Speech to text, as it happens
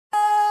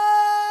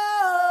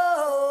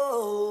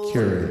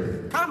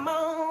Curated. Come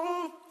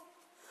on.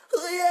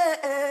 Ooh,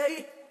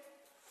 yeah.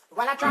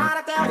 Well, I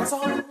tried to tell you so.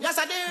 Yes,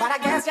 I did. But I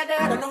guess you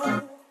didn't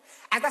know.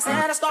 As I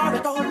said, the story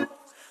goes.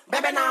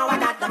 Baby, now I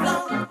got the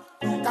blow.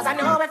 Cause I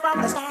knew it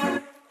from the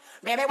start.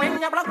 Baby,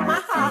 when you broke my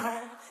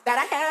heart, that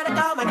I had to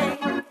call my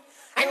name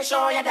and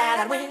show you that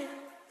I'd win.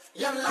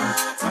 You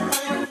lied to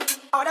me.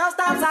 All those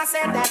times I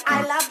said that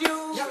I loved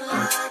you. You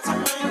lied to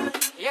me.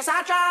 Yes,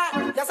 I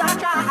tried. Yes, I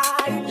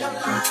tried. You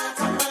lied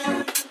to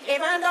me.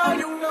 Even though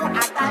you know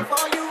I'd die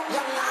for you.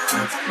 You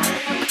lied to me.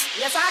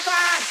 Yes, I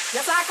cried.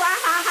 Yes, I cried.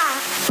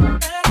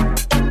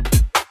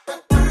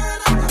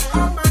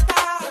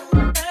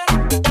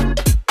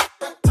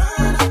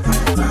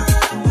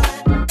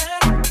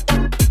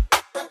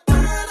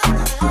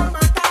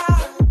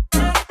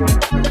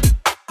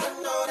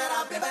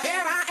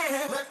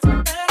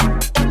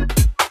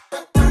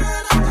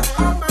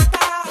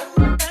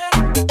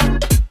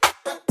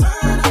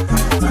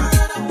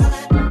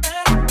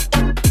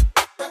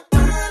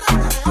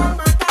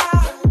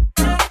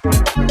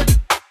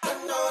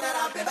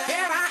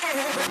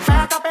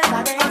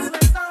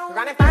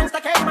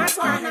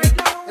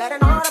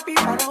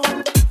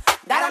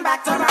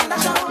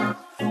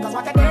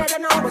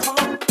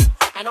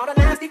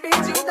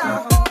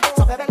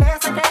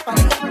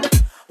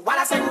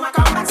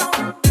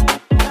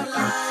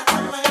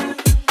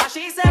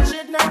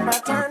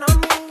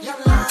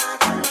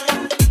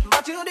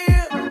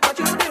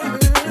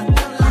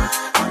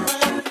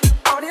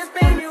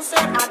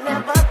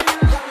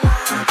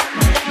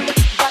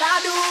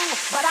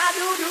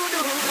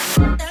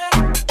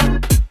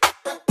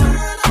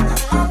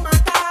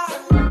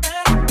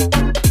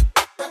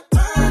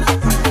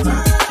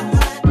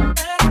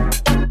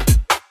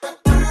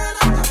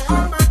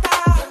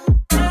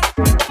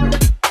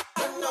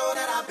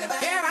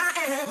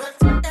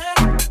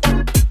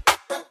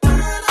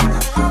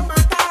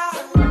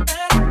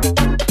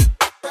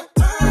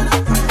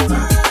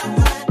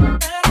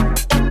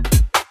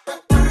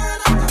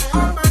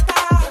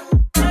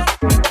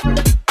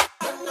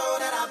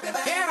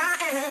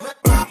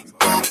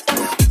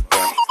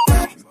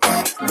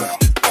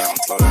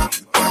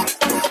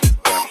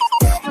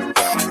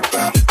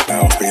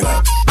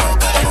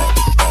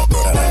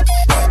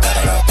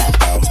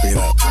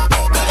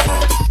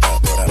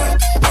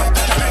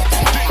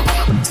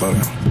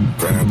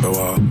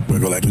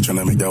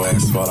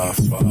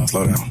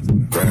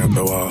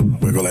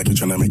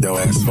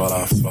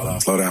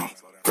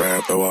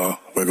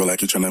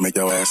 Tryna make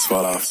your ass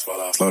fall off.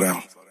 Slow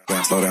down,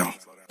 down, slow down,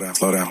 down,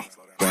 slow down,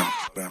 down,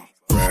 down.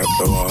 Grab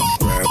the wall,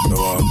 grab the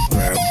wall,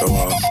 grab the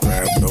wall,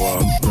 grab the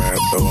wall, grab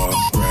the wall,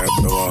 grab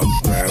the wall,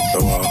 grab the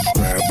wall,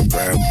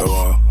 grab the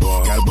wall,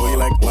 wall. Got a booty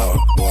like wall,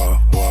 wall,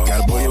 wall. Got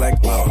a booty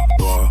like wall,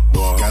 wall,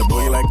 wall. Got a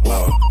booty like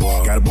wall,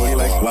 wall. Got a booty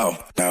like wall.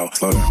 Now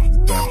slow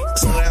down, down,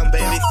 slow down,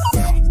 baby,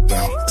 down,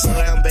 down, slow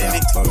down, baby,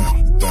 slow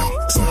down,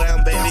 down, slow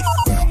down, baby,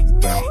 down,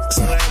 down,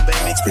 slow down, baby.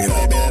 Speed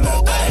up, baby,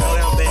 slow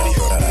down, baby,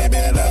 slow down,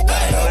 baby,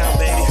 slow down,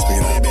 baby,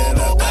 speed up, baby,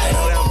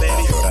 slow down,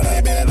 baby,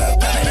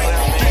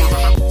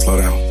 slow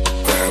down,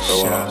 grab the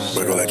wall,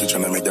 wiggle like you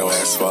tryna make your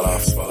ass fall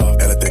off.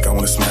 Ella think I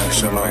wanna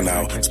smash her right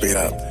now. Speed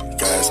up,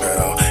 gas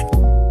pedal,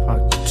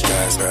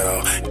 gas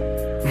pedal,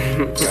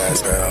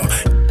 gas pedal,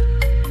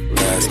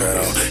 gas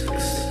pedal,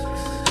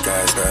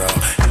 gas pedal.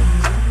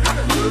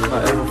 If I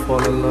ever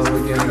fall in love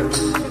again,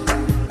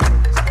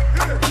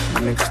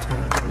 next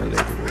time the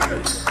lady will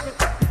be just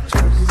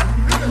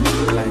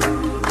like you.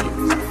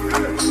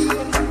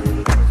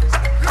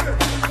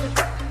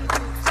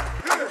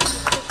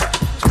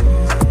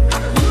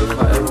 If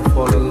I ever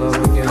fall in love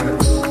again,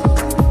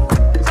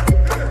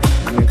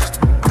 next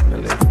time the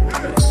lady will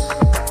be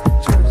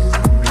just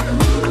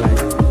like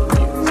you.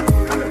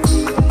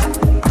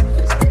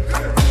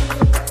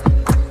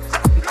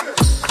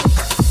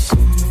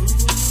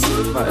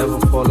 If I ever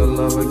fall in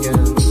love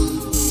again,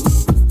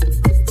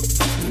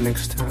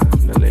 next time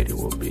the lady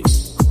will be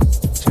just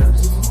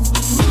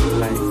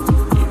like you.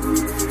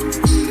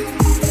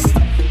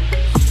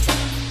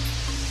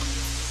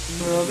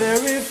 The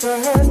very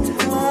first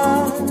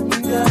time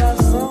that I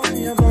saw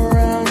your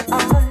brown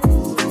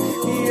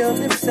eyes, your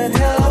lips said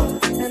hello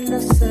and I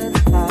said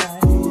hi.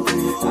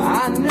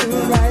 I knew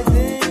right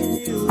then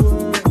you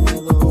were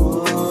the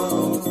one,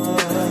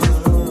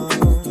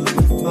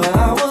 but I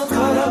was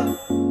caught up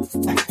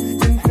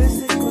in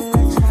physical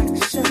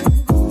attraction,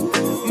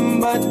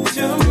 but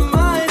to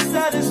my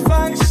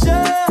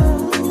satisfaction,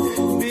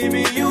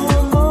 baby, you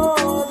were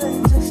more than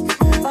just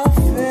a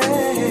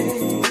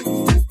face.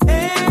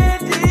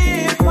 And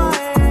if I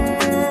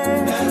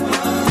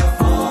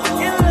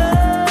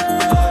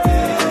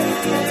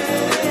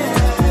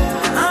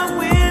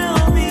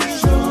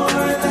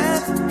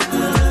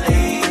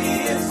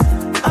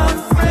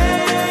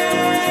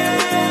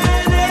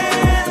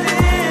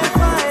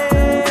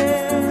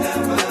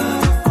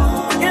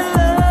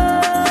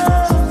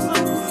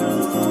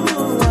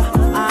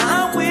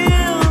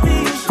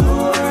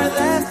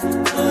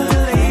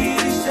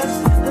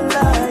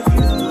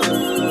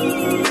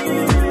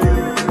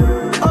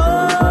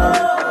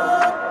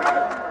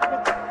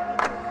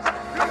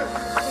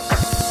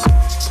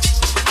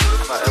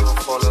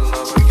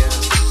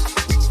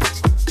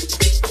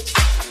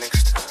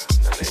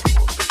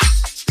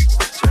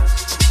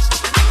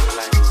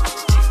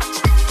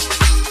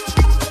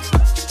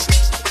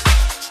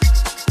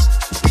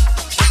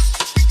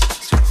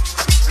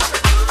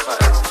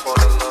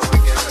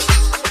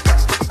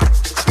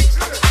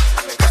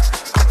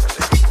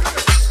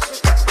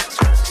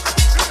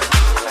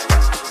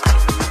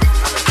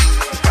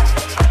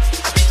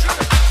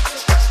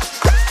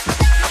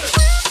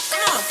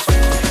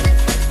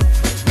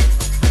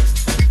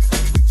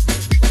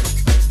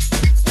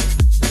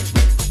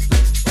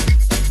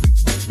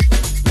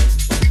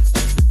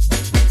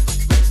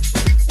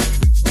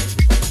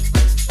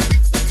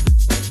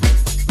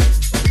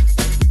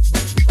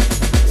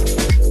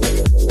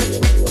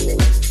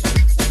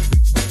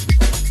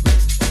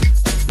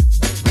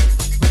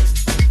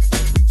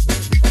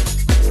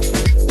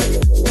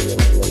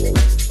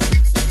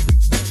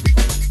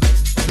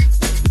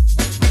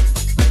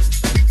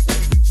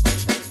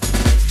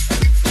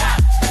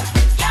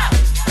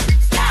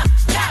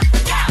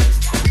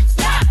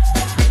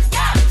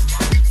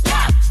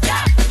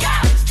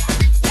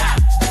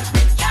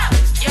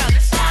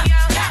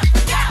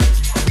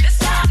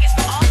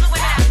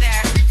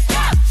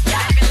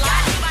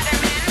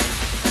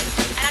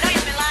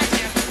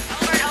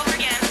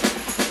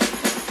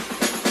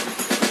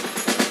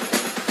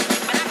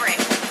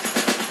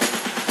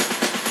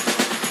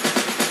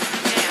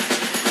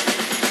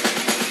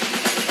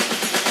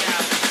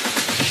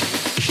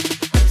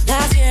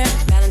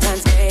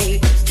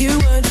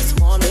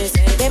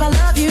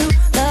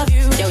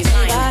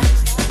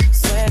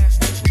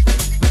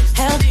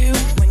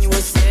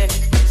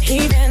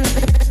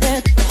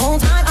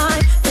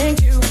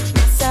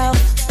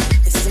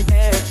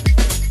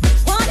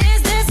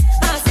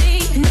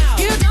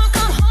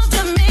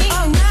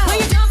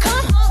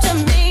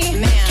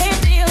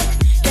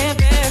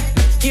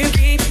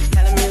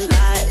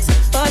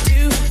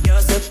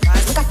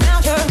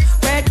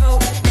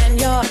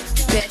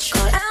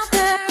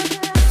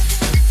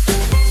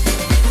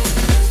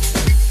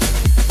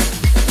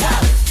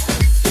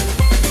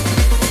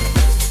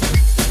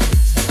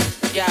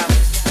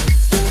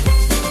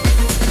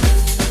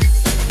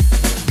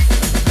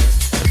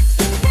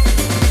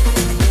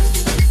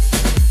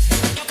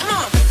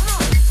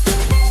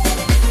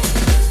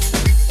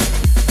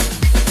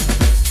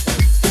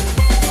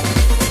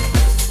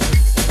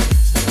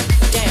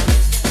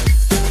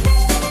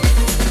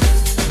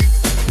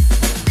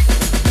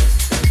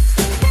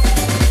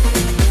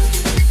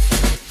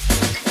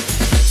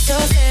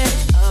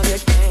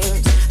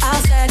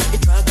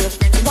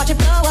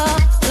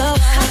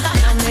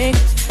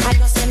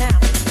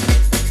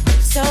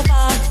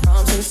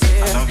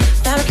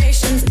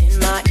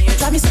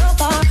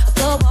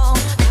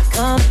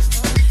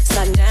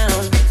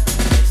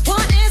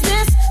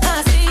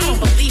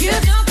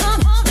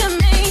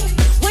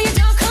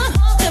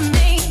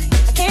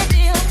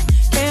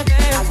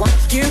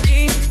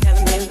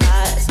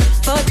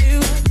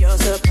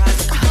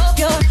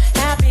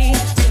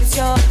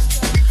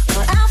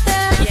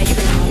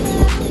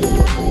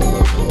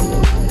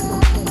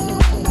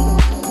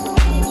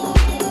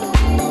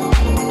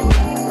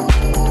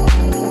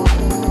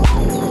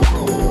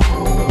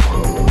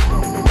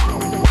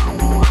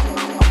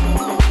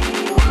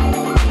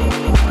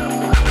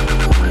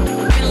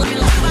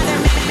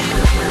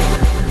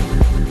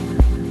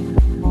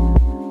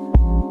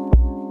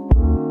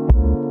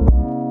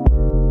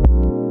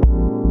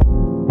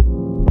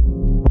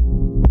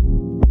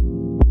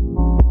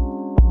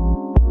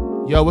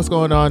Yo, what's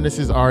going on? This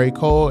is Ari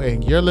Cole,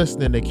 and you're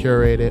listening to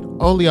Curated,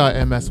 only on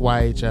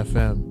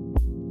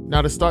MSYHFM.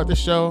 Now, to start the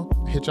show,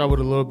 hit y'all with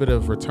a little bit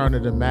of Return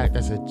of the Mac.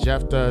 That's a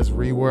Jeff Does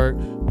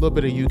rework. A little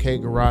bit of UK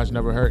Garage,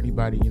 never hurt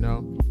anybody, you know.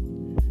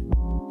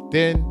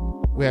 Then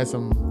we had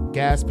some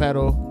Gas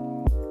Pedal,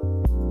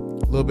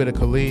 a little bit of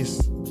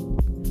Khalees.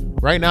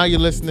 Right now, you're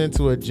listening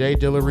to a Jay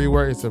Dilla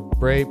rework. It's a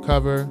Brave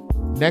cover.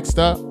 Next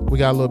up, we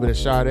got a little bit of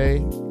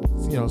Sade,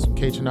 you know, some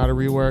Kaytranada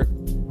rework,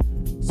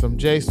 some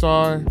J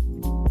Star,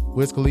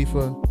 Wiz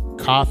Khalifa,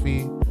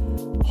 Coffee,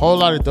 whole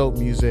lot of dope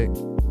music.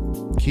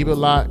 Keep it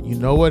locked. You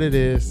know what it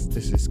is.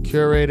 This is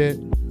Curated,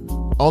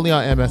 only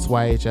on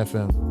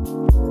MSYHFM.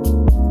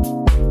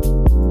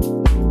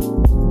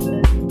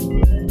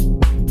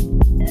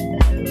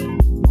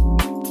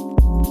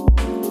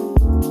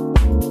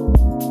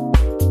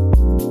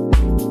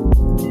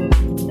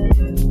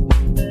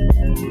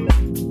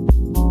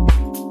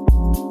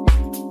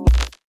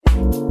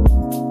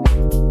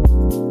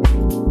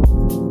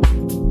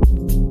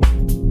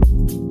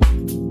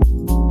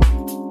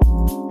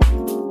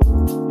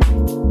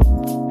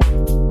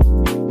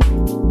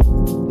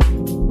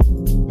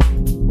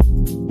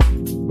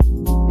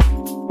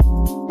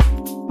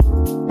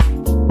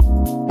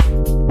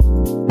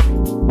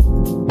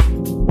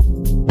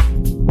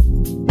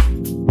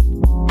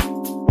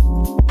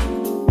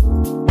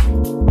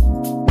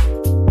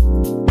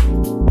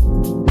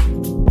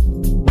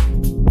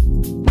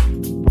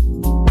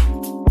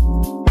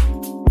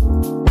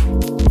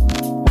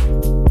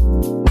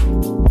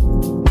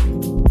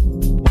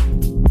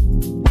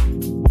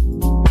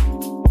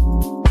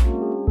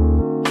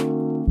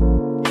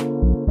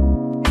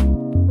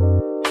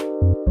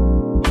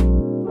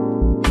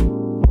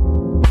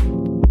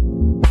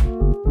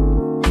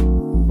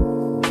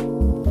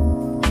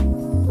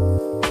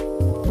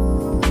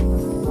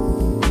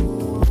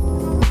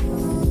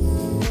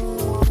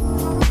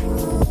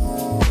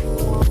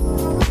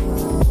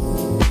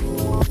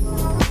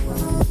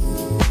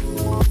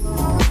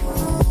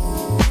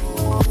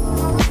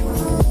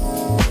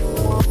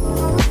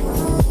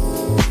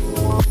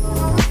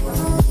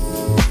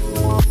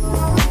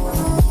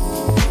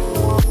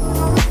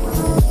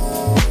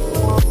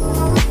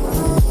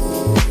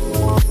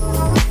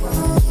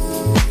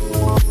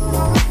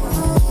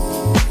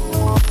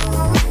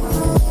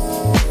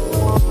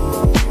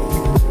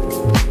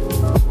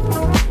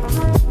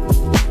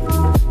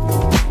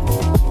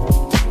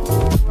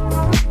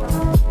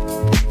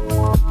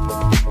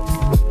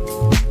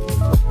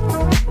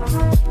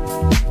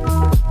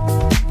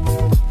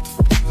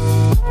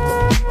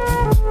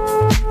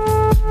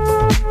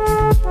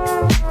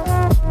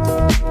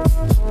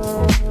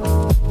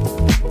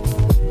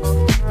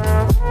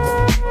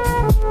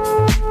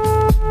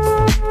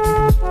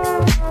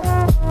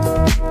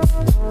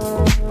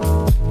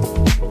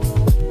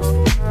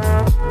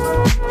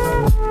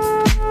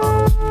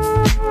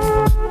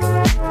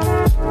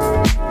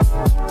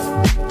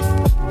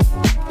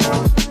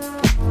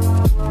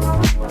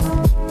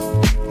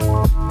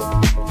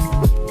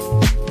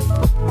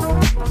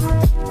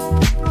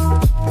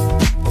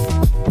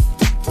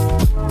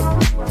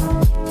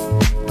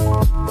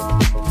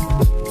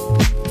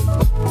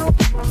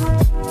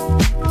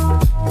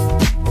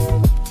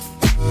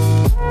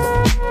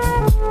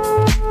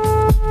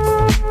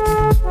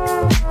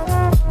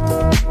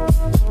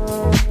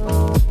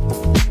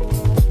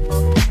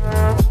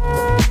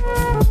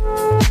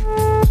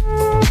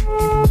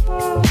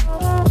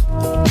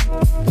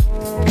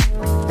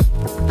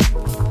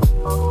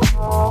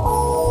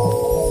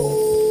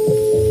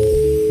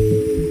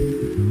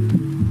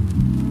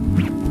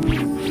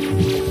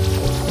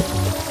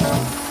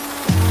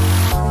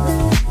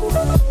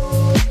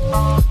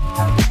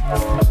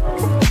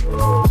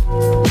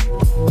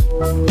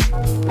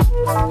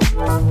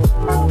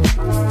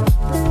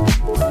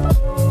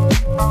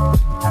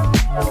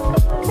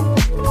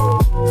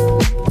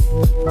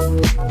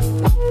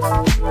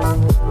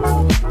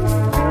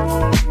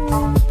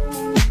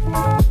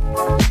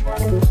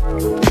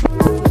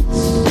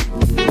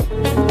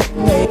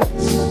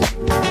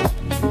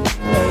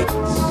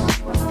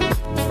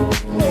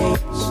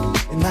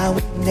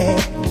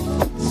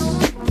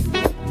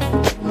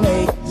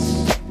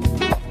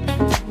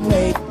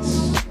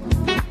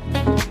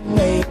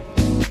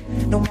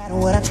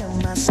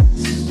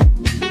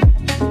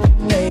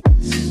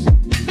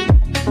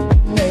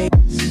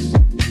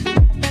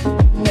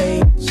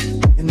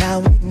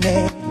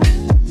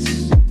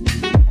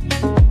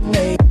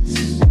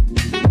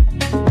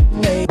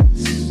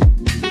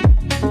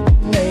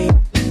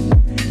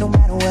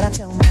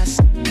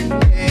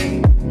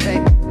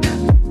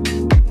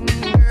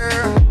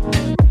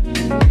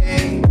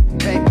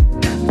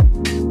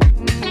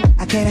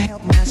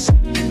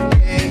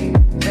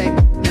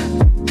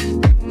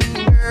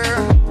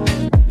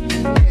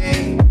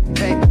 Hey,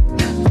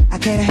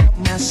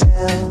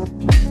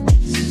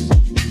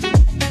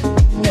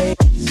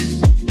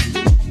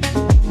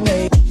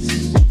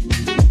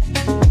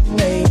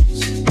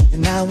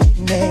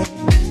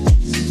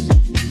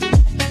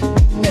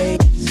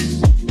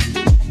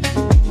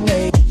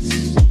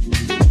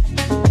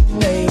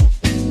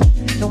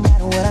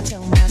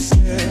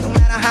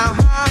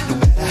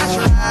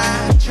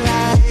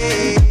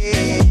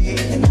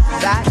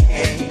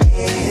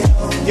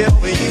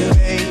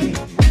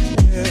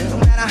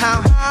 matter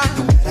how hard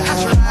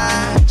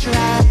I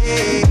try,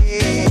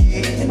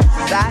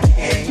 I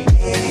can't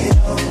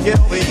get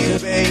over you,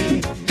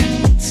 babe.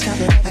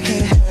 I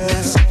can't help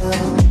myself.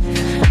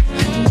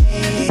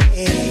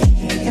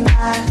 And I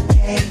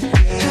can't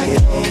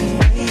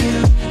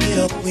get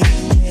over you,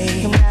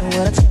 babe. No matter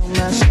what I tell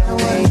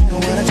myself,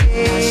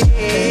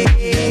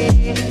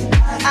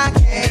 I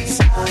can't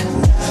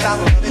stop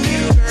loving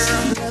you,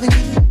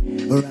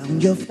 girl. Around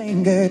your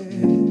finger,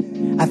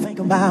 I think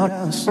about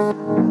us.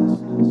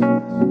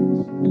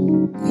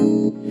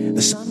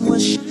 The sun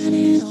was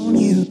shining on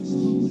you.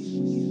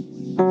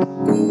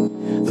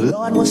 The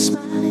Lord was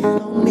smiling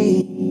on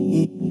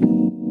me.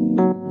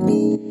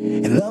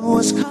 And love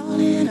was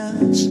calling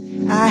us.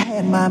 I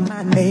had my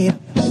mind made up.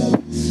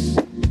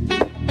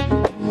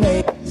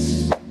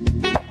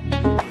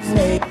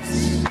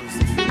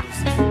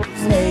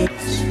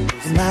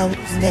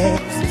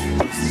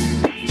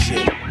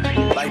 Shit,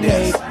 like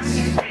this.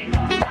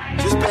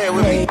 Just bear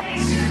with me.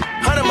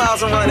 100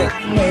 miles I'm running.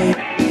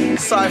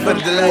 Sorry for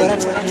the delay.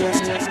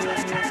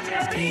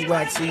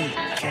 PYT,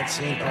 can't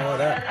sing all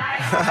that.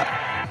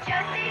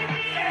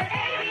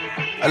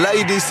 I love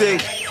you, DC.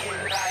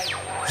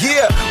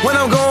 Yeah, when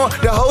I'm gone,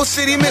 the whole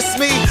city miss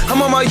me.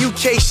 I'm on my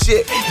UK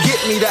shit. Get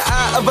me the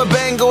eye of a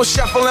Bengal,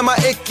 shuffling my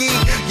icky.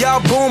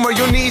 Y'all boomer,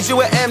 you'll need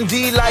you an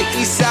MD like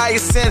Eastside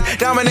Sin.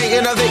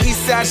 Dominating of the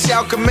Eastside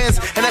shall commence,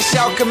 and I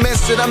shall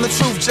commence it. I'm the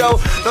truth, Joe.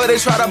 Though they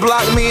try to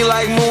block me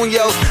like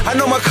Munoz. I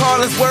know my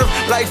calling's worth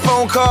like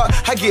phone call.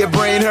 I get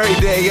brain every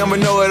day, I'ma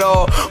know it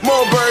all.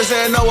 More birds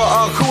than Noah,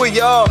 all cool with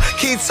y'all.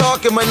 Keep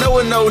talking, but no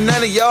one know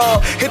none of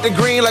y'all. Hit the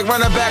green like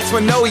running backs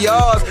with no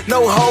yards.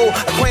 No hole,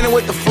 acquainted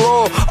with the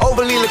floor.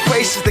 Overly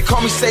loquacious, they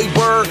call me say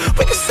word.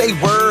 We can say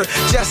word,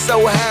 just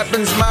so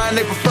happens mine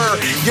they prefer.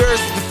 Yours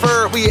is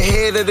deferred, we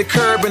ahead of the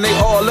curb. And they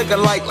all look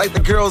alike like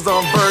the girls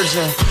on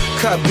Virgin.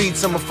 Cut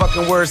beats, I'm a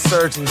fucking word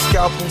surgeon.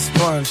 Scalpel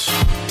sponge,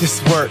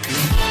 this work,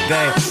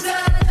 dance.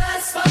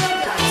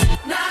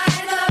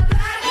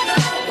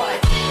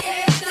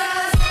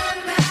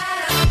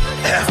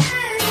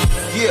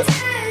 Yeah.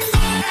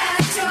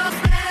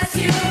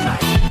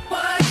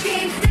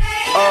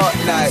 All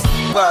night,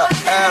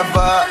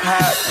 whatever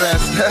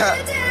happens.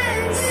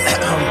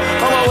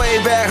 On my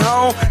way back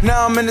home,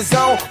 now I'm in the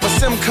zone. My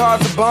SIM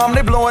card's a bomb,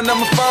 they blowing up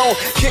my phone.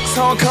 Kicks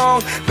Hong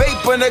Kong,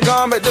 vape in the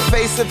garment, the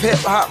face of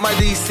hip-hop, my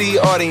DC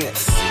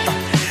audience.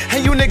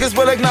 And you niggas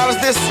will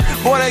acknowledge this.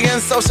 Born again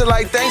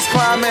socialite, thanks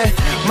climate.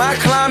 My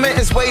climate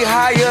is way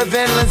higher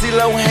than Lindsay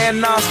Lohan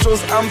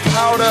nostrils. I'm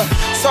powder.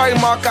 Sorry,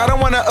 Mark, I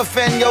don't wanna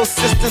offend your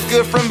sister's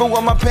good friend, but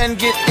when my pen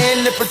get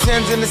in, it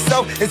pretends in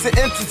itself it's an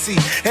entity,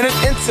 and it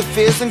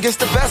interferes and gets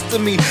the best of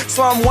me.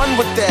 So I'm one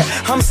with that,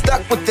 I'm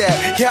stuck with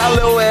that. Y'all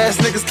little ass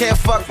niggas can't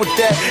fuck with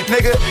that.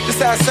 Nigga,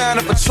 this how I sign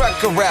up a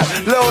trucker rap.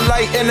 Low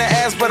light in the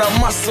ass, but I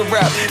muscle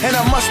rap. And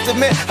I must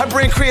admit, I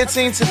bring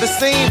creatine to the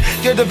scene.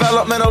 Your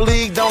developmental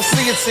league don't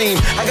see a team.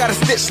 I got a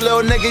stitch,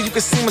 little nigga, you can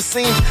see my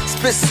seams.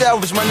 Spit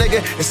salvage, my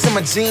nigga, it's in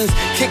my jeans.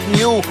 Kick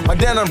mule, my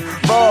denim,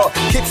 raw.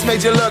 Kicks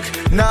made you look,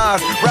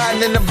 Nas.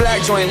 Riding in the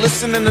black joint,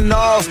 listening to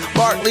Nas.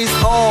 Barkley's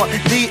on,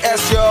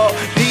 DS, y'all.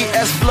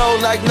 DS flow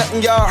like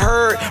nothing y'all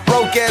heard.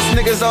 Broke ass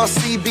niggas all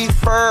CB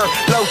fur.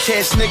 Low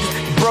cash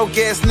niggas, broke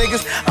ass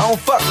niggas. I don't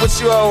fuck with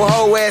you old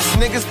hoe ass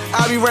niggas.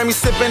 I be Remy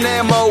sipping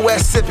and Mo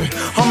West sipping.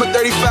 Home of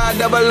 35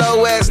 double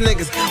low ass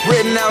niggas.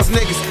 Rittenhouse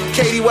niggas,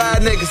 KDY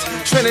niggas.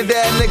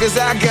 Trinidad niggas,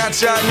 I got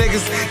y'all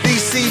niggas.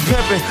 DC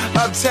pimping,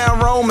 Uptown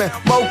roaming.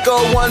 Moco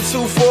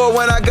 124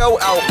 when I go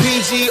out.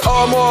 PG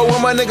or more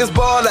when my niggas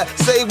ball at.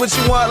 Say what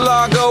you want,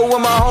 law, go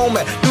with my home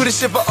at. Do this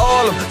shit for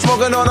all of them.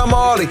 Smoking on a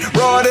Molly,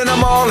 raw than a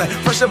Marlin.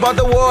 Fresh about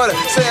the water.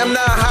 Say I'm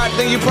not hot,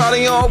 then you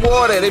probably on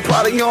water. They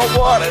probably on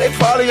water. They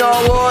probably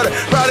on water.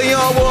 Probably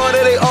on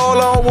water. They all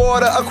on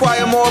water.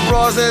 Acquire more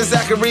bras than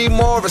Zachary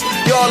Morris.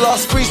 Y'all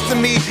lost streets to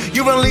me.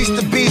 You unleashed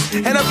the beast.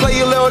 And I play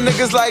you little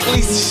niggas like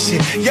Lisa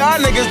shit. Y'all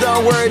niggas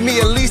don't worry me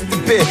at least a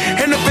bit.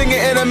 And the finger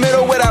in the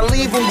middle, what I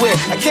leave them with.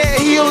 I can't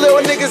heal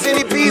little niggas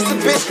any piece of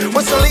bitch.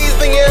 What's the least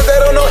thing is they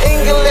don't know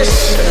English.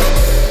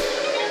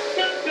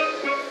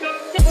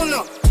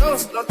 Uno,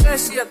 dos, no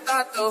tres y a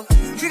tato.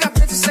 We got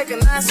bitches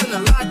shaking ass in the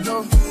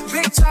lotto.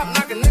 Big chop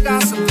knock a nigga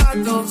out some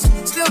platos.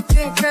 Still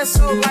getting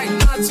queso like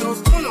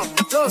nachos. Uno,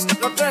 dos,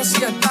 no tres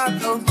y a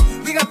tato.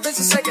 We got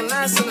bitches shaking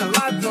ass in the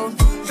lotto.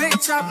 Big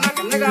chop knock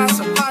a nigga out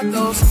some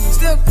platos.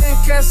 Still getting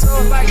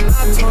queso like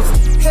nachos.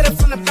 Hit it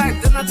from the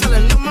back, then I tell her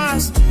no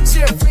mas.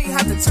 She a freak,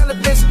 had to tell a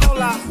bitch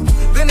hola.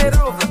 Bend it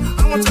over,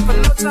 I want you for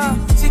no time.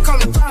 She call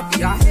me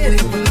Poppy, I hit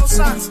it with no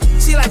socks.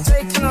 She like,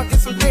 Jay, can I get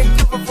some dick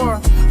cover for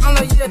her? I'm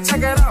like, yeah,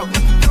 check it out.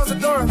 Close the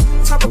door. store.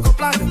 Tropical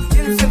blocker,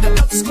 getting fit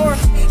up the score.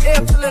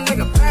 Air pulling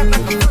nigga back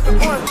like a fucking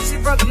boy. She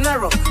broke the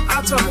narrow,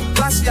 I told her,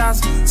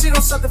 gracias. She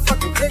gon' suck the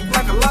fucking dick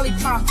like a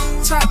lollipop.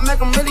 Chop,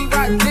 make 'em really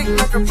rock, dick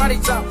make her body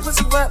drop.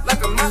 Pussy wet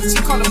like a mop, she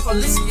call the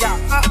police out.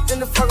 Hop in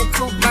the fucking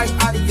coupe like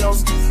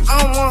adios.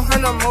 I don't want her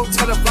no more,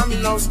 tell her buy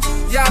me nose.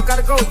 Yeah, I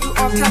gotta go, you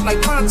all cap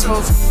like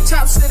ponchos.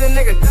 Chop sit a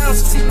nigga down,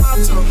 so see my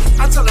toe.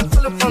 I tell her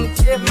pull up on the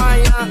kid,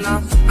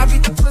 Mariana. I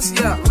beat the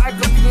pussy up like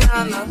a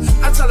piano.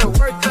 I tell her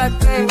work that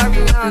thing like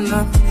Rihanna.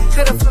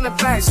 Hit her from the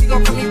back, she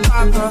gon' call me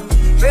Papa.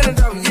 Bend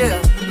it over, yeah,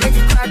 make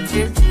it crack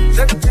it.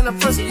 Look in the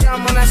pussy, yeah,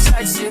 I'm on that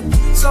shack shit.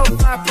 So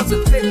fly, puts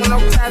a dick with no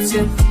tap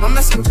shit. My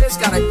messing bitch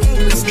got an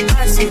English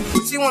accent.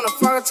 She wanna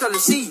fuck her, tell her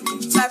she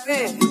tap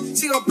in.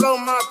 She gon' blow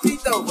my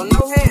pito with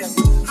no hands.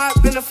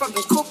 Hop in the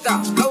fucking cooped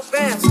out, no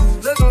bands.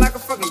 Looking like a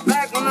fucking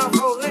bag when I'm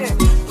rolling.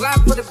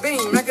 Glide with a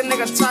beam, make a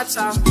nigga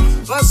cha-cha.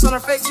 Bust on her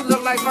face, she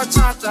look like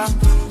horchata.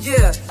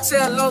 Yeah, say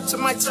hello to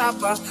my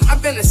chopper.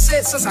 I've been a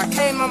shit since I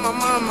came on my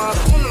mama.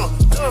 Uno,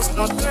 dos,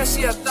 no tres,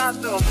 she a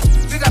tato.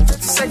 We got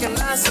 50-second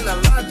lines in the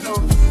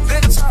lotto.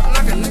 Big chop,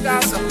 knock a nigga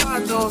out some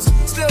patos.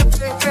 Still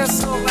drink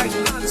peso like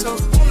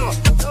nachos. Uno,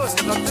 dos,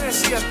 no tres,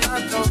 she a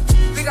tato.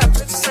 We got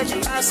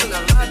 50-second lines in the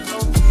lotto.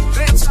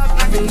 Big chop,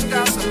 knock a nigga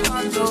out some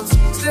patos.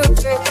 Still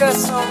drink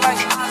peso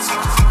like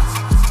nachos.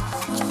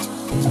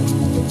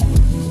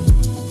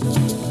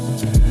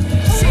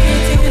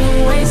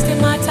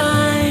 Wasting my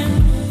time,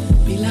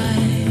 be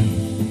like,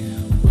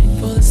 wait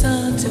for the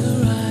sun to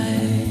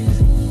rise.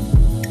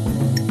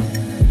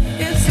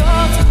 It's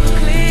all too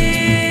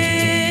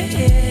clear,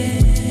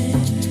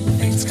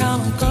 things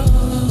come and go.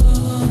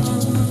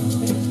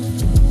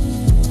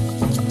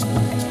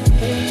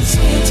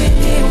 Sitting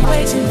here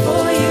waiting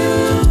for you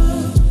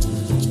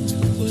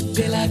would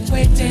be like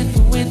waiting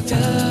for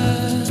winter.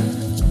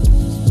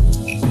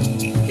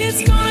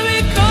 It's gonna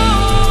be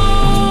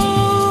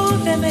cold,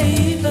 there may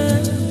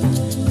even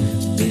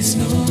be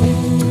snow.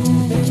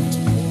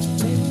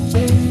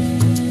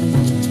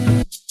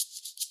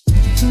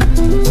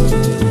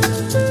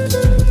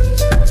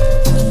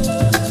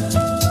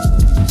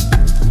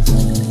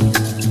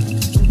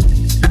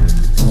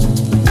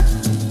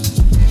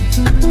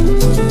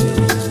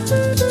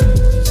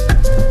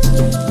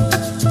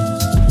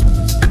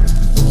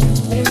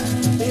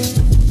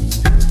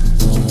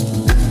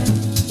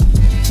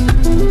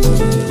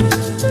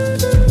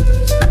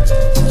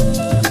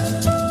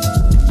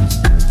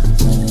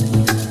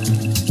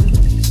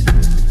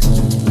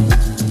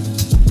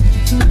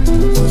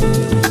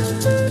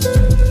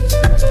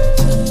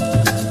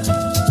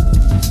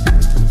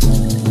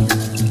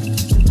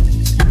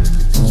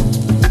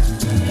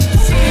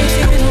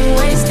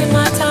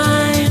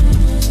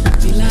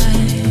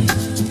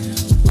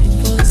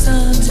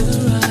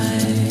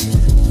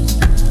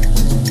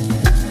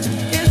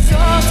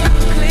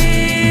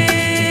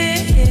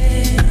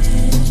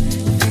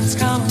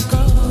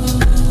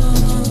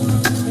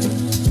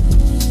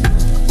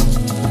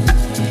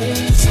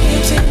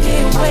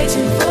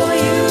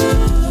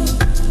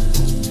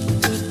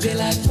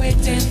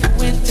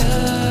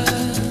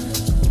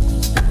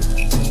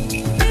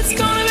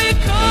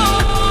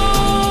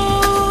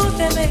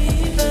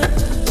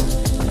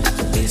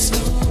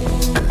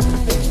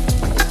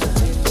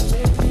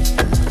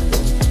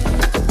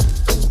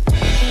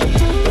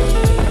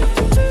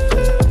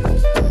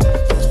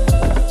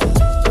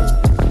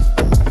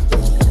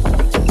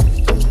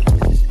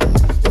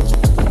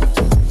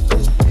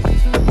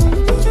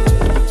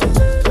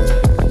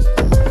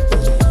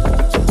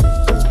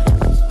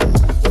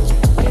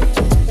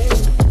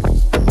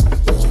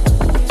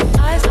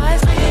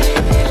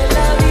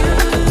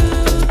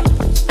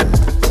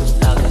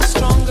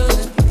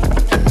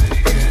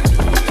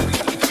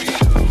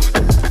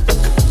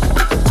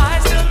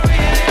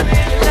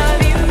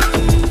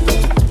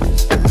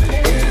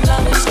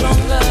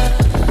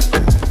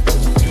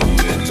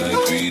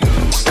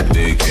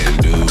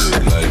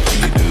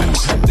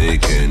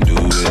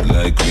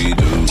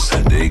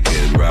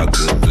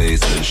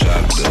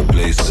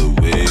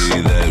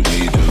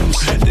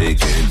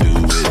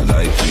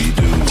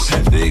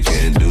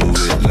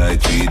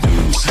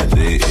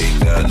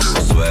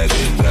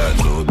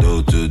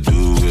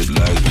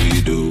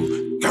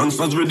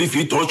 Ready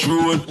fi touch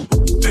road.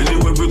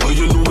 Anywhere we go,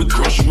 you know we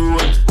crush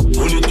road.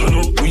 Money turn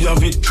up, we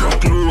have it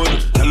truckload.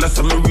 Tell us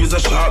I'm a razor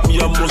sharp, me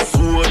a must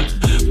sword.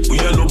 We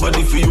are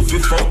nobody for you fi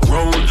fuck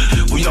round.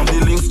 We have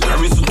the links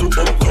carries to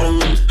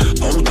uptown.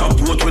 Out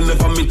of boat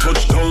whenever me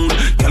touch down.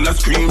 Girl I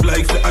scream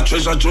like say a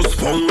treasure just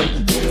found.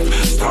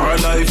 Star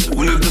life,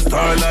 we live the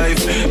star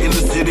life. In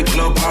the city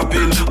club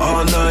hopping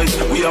all night.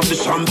 We have the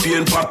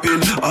champagne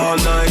popping all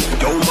night.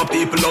 Yo my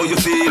people, how you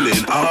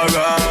feeling?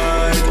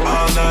 Alright,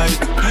 all night.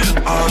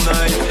 All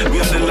night, we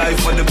had the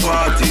life of the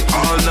party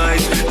all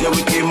night. Yeah,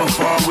 we came a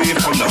far way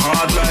from the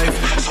hard life,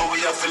 so we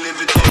have to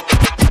live it up.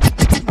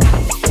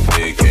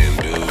 They can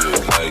do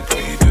it like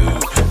we do.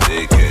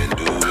 They can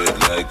do it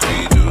like we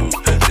do.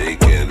 They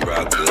can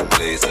rock the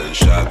place and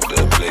shock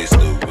the place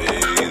the way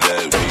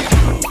that we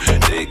do.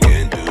 They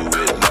can do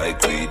it like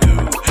we do.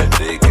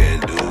 They can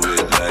do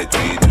it like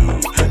we do.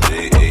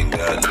 They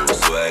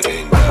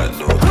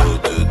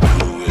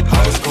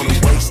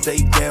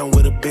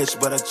bitch,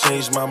 but I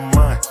changed my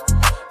mind.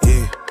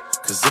 Yeah,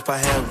 cause if I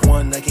have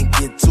one, I can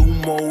get two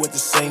more at the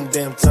same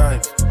damn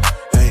time.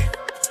 Hey,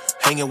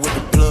 hanging with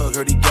the plug,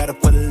 heard he gotta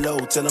put it low,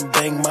 tell him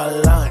bang my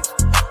line.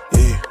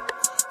 Yeah,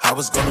 I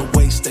was gonna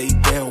wait, stay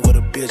down with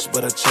a bitch,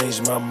 but I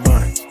changed my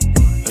mind.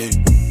 Hey,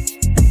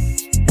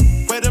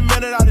 wait a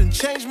minute, I done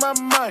changed my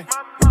mind.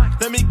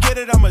 Let me get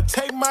it, I'ma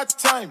take my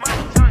time.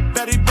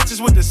 Betty bitches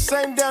with the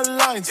same damn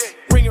lines.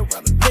 Bring it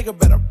around a nigga,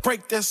 better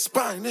break that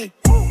spine. Hey.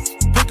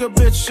 Pick a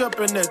bitch up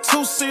in that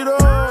two-seater.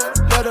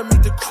 Let her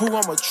meet the crew,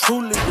 I'm a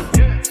true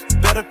leader.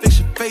 Better fix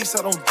your face,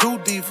 I don't do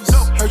divas.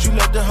 Heard you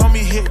let the homie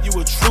hit, you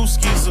a true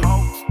skeezer.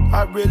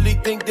 I really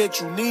think that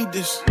you need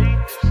this.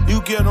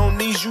 You get on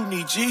knees, you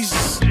need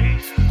Jesus.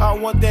 I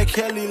want that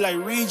Kelly like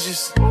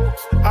Regis.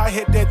 I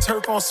hit that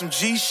turf on some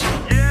G shit.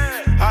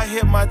 I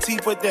hit my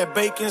teeth with that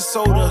baking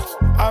soda.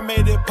 I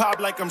made it pop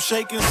like I'm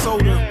shaking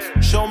soda.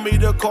 Show me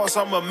the cost,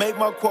 I'ma make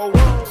my quota.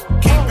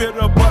 Keep it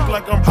a buck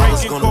like I'm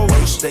breaking code. I was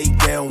gonna stay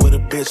down with a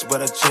bitch,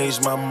 but I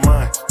changed my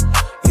mind.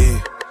 Yeah,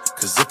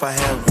 cause if I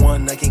have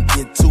one, I can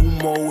get two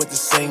more at the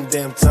same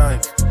damn time.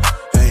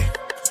 Hey,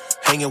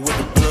 hanging with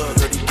the plug,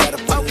 heard he gotta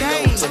put it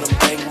low, tell him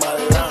bang my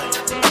line.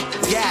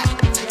 Yeah,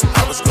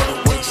 I was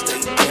gonna wait,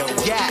 stay down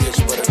with a bitch,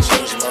 but I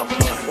changed my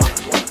mind.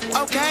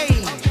 Okay.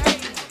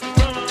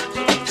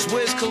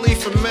 Wiz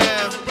Khalifa,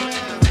 man,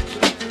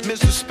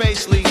 Mr.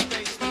 Space League.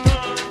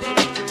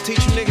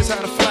 Teach you niggas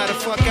how to fly the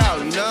fuck out,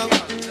 you know?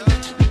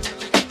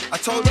 I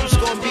told you it's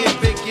gonna be a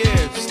big year.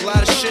 There's a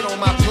lot of shit on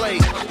my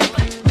plate.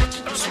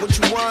 So what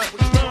you want?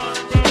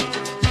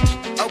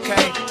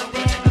 Okay.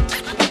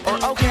 Or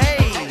okay.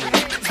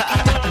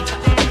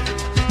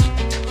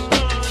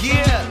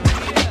 Yeah.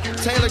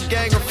 Taylor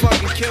Gang or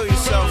fucking kill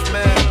yourself,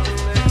 man.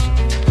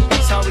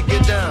 That's how we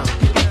get down.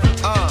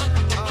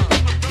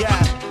 Yeah.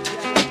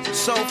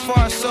 So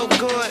far, so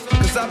good,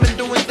 cause I've been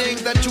doing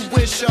things that you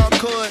wish y'all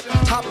could.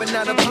 Hopping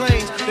out of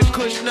planes, the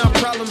cushion out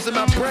problems in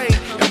my brain,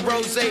 and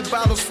rosé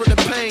bottles for the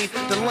pain.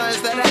 The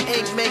lines that I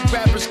ink make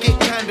rappers get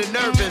kinda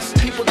nervous.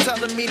 People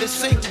telling me to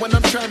sink when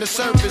I'm trying to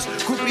surface.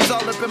 Groupies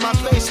all up in my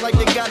face like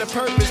they got a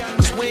purpose.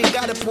 Cause we ain't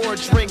gotta pour a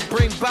drink,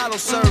 bring bottle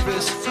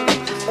service.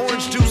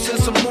 Orange juice and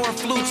some more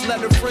flutes,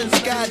 let a friend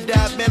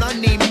skydive, man, I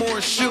need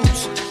more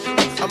shoots.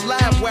 A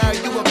live wire,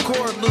 you a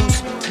cord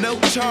loose. No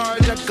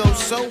charge, I go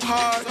so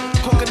hard.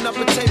 Cooking up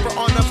a taper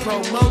on a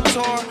promo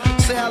tour.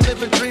 Say I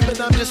live a dream, but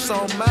I'm just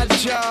on my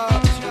job.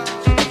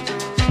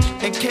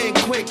 And can't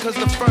quit, cause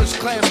the first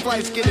class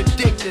flights get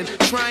addicted.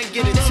 Try and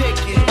get a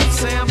ticket.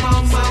 Say I'm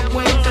on my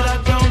way, but I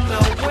don't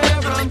know where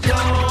I'm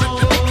going.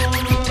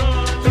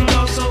 Been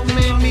on so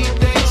many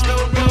days,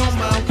 don't know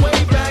my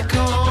way back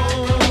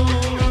home.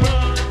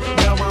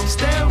 Now I'm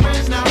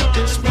staring out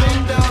this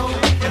window,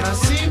 and I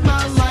see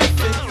my life.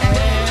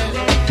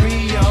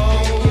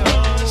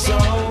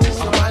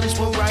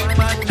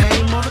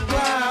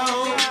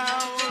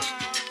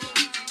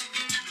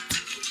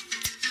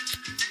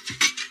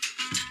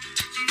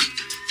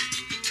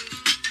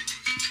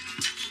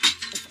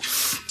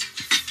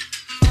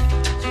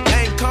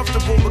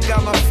 But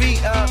got my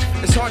feet up.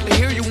 It's hard to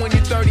hear you when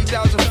you're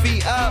 30,000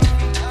 feet up.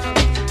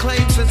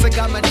 Claim since I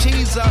got my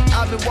cheese up,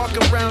 I've been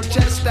walking around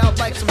chest out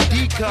like some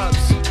D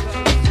cups.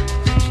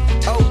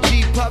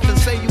 OG puffin'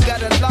 say you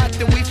got a lot,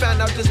 then we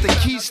found out just the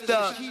key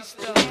stuff.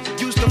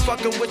 Used to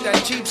fucking with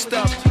that cheap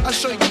stuff. I'll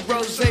show you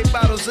rosé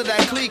bottles of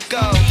that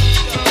Clico.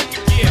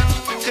 Yeah.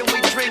 Then we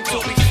drink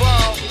till we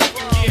fall.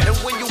 Yeah. And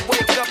when you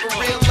wake up and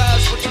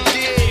realize what you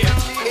did,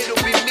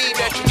 it'll be me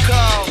that you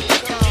call.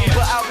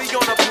 But I'll be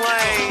on a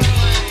plane.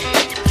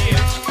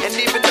 And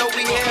even though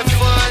we had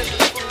fun,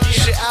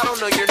 shit, I don't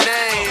know your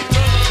name.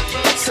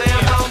 Say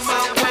I'm on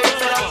my way,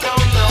 but I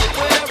don't know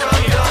where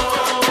I'm going.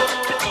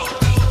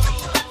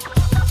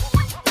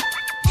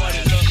 What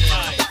it look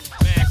like,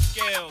 Max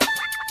Scales,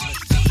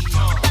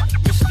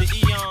 Mr.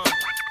 Eon,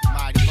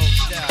 Mighty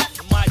Most Death,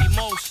 the Mighty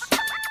Most,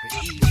 the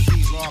EC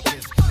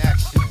Raucous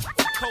Connection,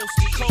 Coast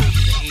to Coast,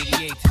 the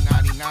 88 to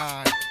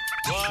 99.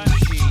 What?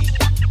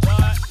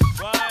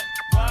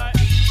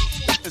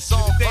 It's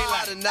on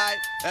fire tonight.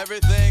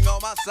 Everything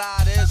on my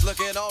side is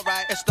looking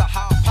alright. It's the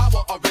high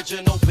power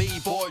original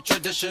B-boy,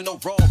 traditional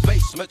raw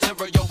bass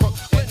material,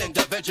 Brooklyn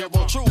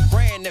individual, true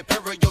brand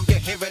imperial. You're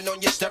hearing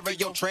on your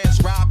stereo,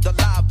 transcribed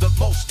alive, the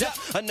most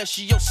deaf.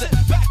 Initial, sit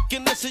back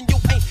and listen. You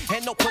ain't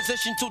in no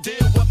position to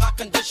deal with my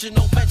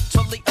conditional,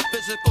 mentally and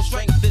physical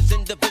strength is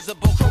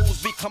indivisible.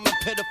 Crews becoming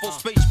pitiful,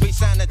 space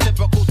bass and a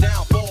typical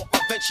downfall.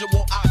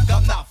 Eventual,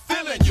 I'm not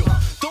feeling you.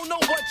 Don't know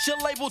what your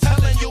label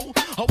telling you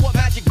or what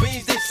magic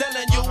beans they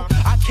selling you.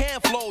 I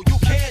can't flow, you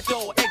can't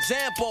though.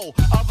 Example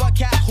of a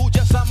cat who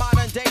just a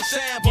modern day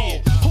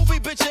sample. Who be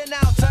bitching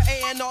out to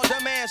A&R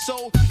demand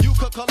so you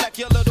could collect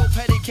your little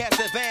petty cash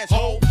advance.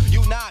 Ho,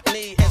 you knock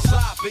me and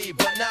sloppy,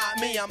 but not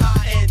me. I'm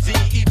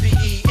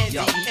INDEPENDENT.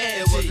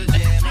 It was a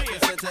jam at the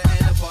center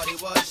and the party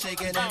was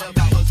shaking and the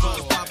beat was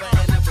popping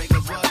and the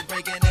breakers was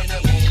breaking and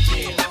it won't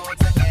be known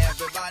to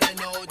everybody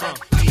know that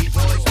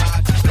B-boys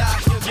rock to stop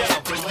your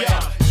jumping.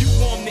 You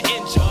warm the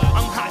engine,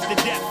 I'm hot to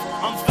death,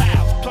 I'm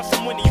foul. Plus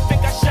I'm winning, you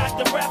think I shot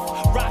the ref?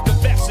 Rock a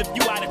vest if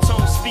you out of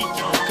tone speak.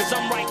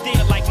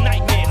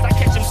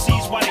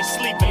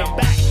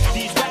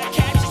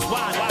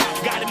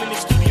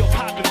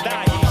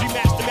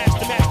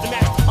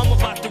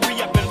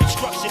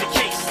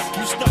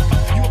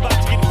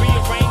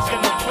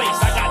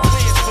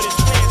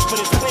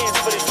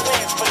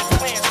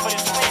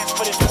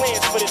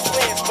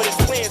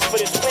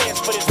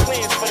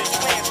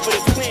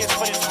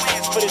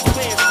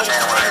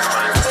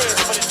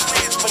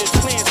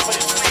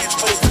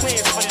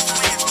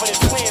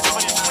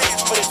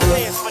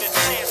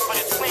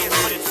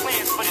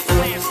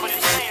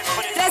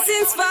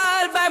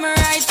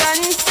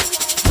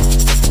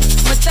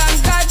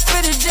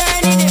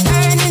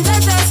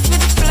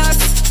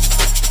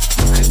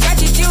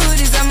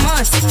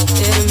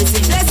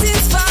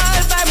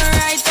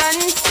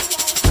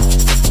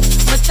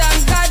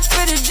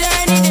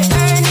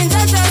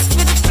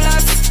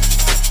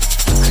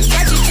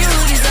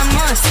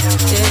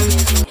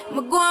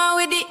 Me go on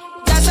with it.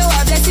 That's how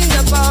our blessings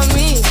upon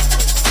me.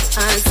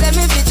 And send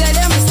me to tell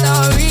them a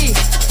story.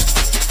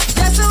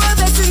 That's how our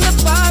blessings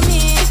upon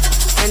me.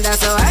 And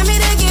that's how I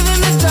made it give him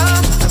the go.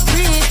 I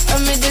breathe,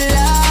 I'm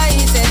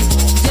delighted.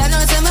 You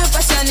know, say my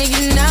passion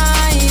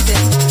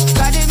ignited.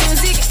 Got the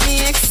music, get me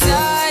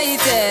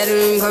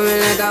excited. Coming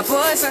like a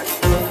potion.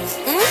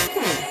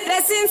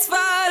 Blessings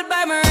fall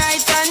by my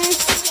right hand.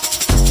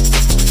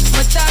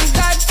 But thank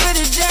God for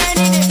the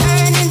journey. The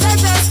earnings are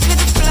just for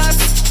the plus.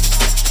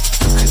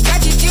 And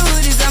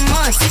gratitude is a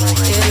must.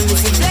 Yeah, me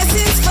see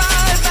blessings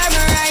fall by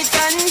my right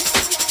hand.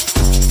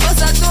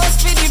 Bust a toast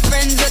for the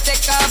friends who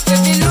take off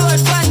every load.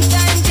 One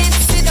time did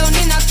sit down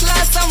in a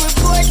class and we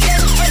bored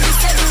them. When we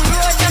set the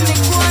road and me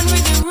go on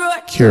with the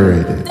road.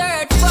 Curated.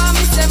 Third form,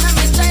 me say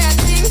me try a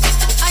thing.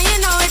 And you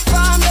know it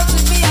formed up to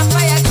be a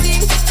fire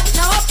thing.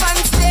 Now up on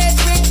stage,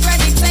 bring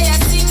credit, say a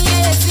thing.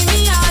 Yeah, see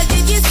me all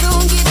dig it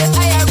soon, give the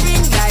higher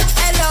ring. Like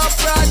hello,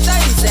 brother,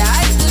 you say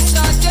I just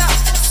shot ya.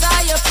 Saw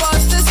your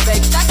poster,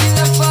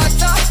 spectacular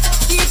photo.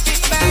 Keep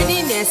it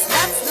burning, yes,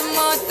 that's the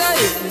motto.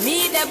 If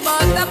me the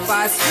butter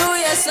pass through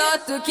your soul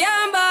to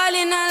can't ball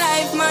in a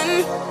life, man.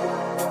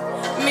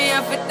 Me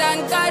have to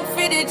thank God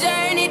for the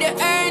journey. The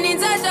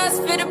earnings are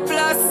just for the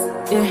plus.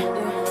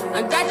 Yeah,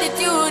 and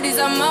gratitude is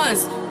a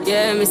must.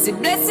 Yeah, me see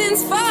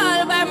blessings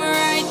fall by my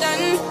right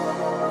hand.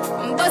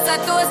 Bust a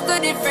toast to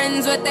the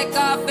friends we take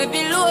off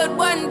every load.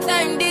 One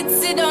time did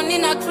sit down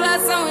in a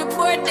class and we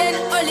bored then.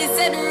 Only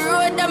said the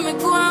road and me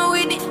go on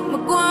with it, me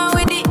go on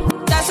with it.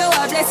 That's how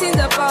our blessings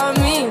upon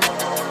me.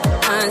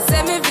 And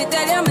send me to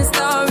tell you my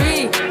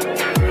story.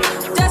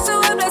 That's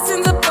how our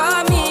blessings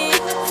upon me.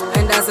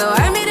 And that's how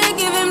I made it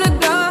give him the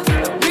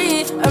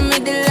glory. I'm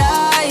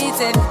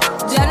delighted.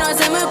 Jah knows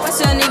say my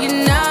passion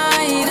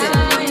ignited.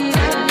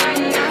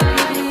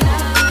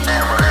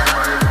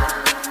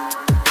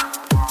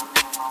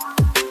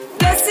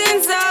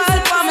 Blessings all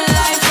for my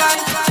life.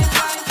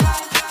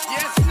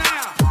 Yes,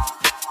 now.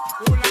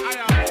 Who the I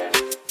am?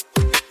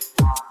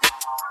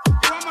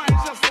 Who am I?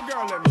 It's just a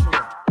girl, let me show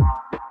you.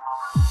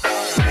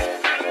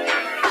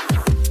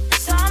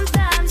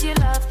 Sometimes you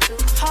love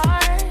too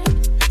hard.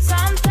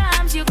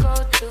 Sometimes you go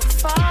too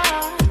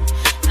far.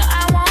 No,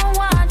 I won't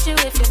want you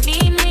if you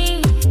need me.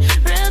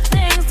 Real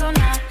things do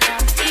not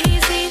come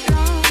easy,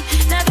 no.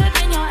 Never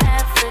been your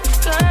average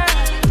girl.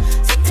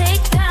 So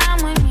take time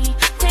with me,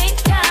 take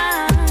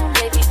time.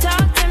 Baby,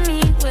 talk to me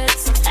with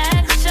some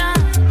action.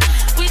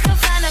 We can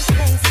find a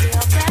place for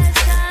your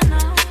passion,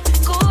 no.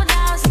 Cool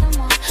down some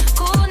more,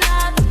 cool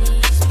now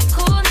please.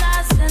 Cool now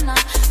some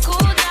more,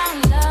 cool down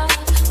love.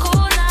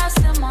 Cool now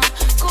some more,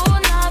 cool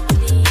now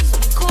please.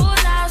 Cool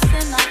now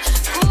some more,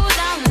 cool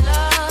down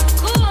love.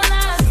 Cool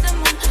now some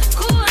more,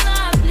 cool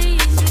now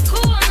please.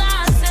 Cool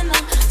now some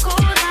more,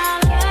 cool down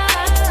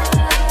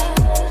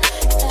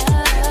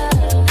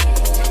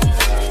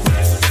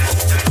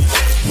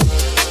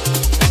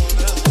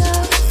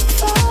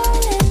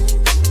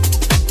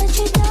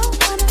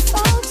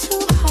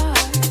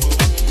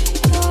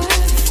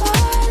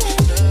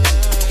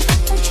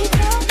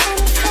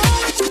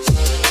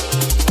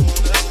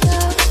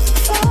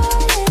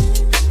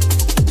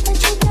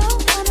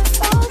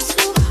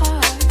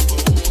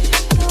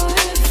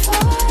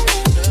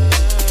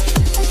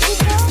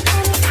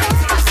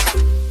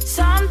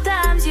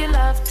Sometimes you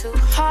love too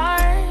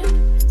hard.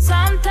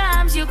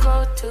 Sometimes you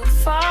go too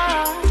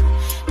far.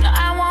 No,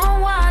 I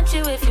won't want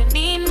you if you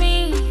need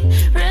me.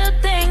 Real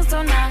things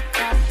do not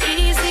come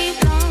easy,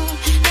 no.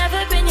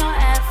 Never been your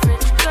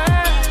average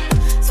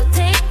girl. So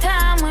take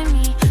time with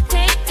me,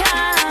 take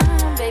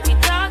time. Baby,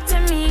 talk to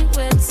me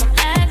with some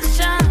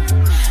action.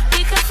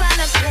 We can find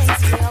a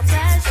place for your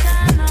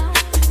passion, no.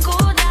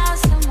 Cool down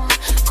some more,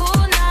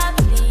 cool now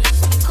please.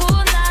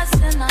 Cool now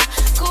some more,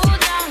 cool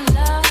down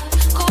love.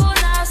 Cool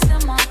now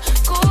some more,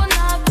 cool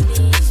now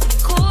please.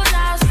 Cool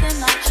now some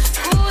more,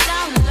 cool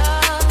down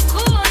love.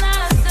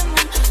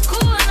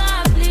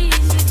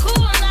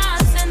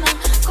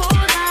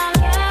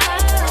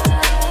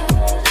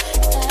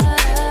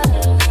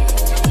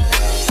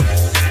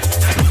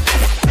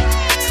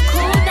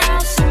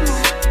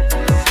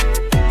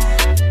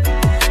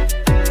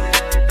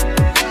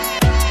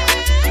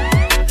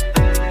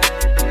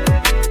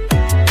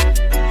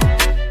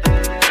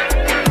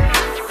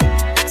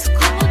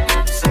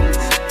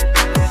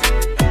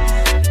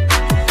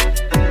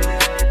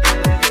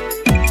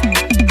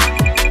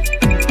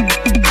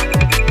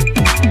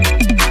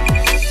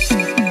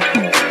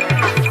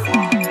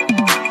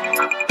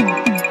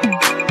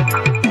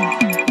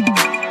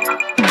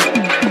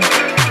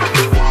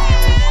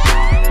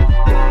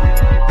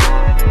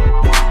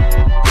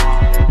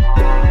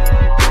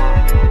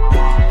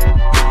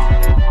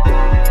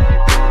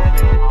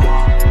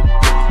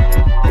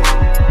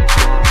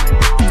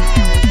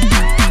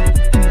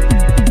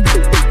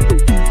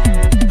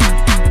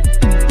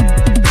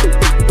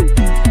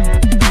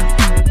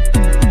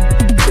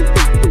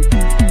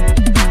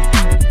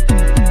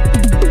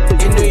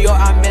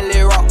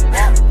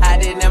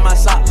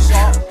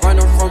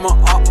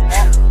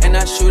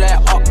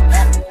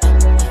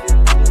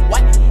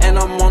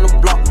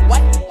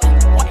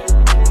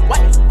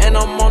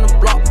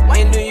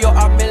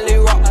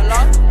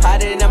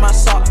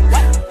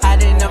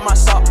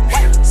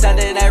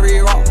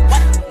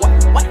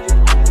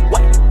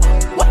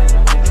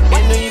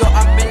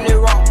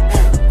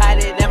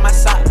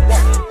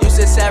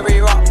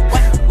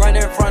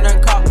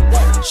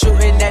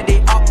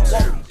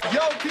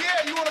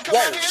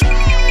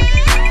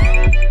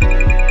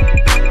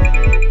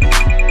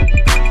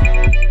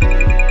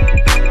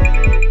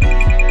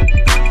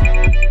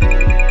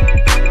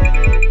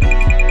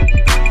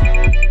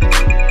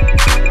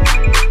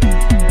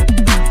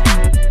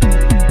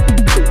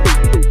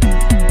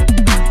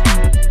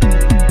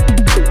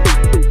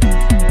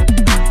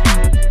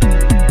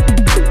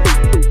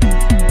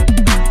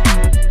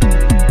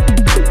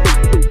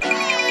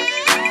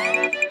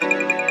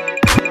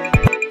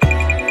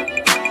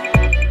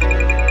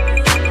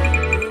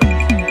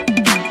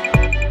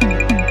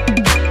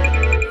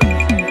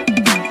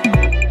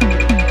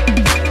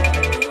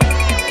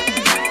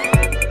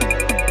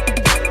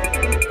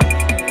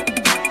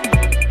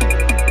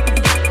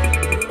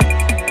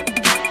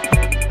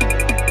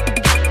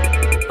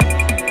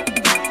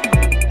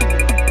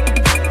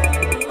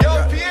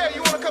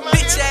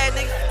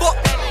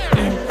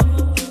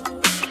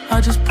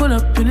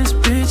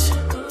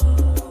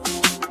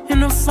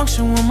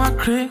 function with my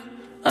clique.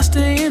 I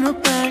stay in the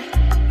back,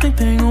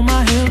 thing on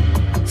my hip.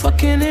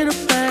 Fucking in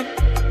the back,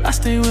 I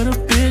stay with a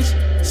bitch.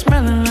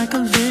 Smelling like a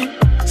lick,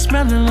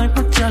 smelling like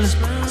my jealous.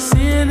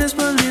 Seeing is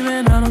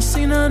believing, I don't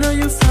see none of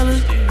you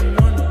fellas.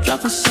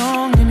 Drop a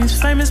song and these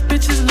famous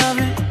bitches love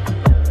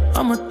it.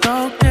 I'm a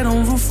dog, they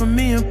don't root for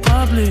me in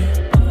public.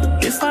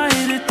 If I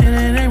hit it, then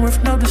it ain't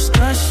worth no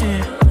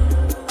discussion.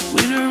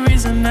 We the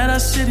reason that our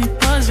city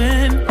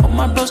buzzing. All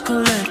my bros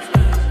collect,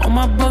 all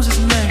my bros is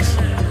next.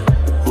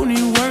 Who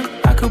need work?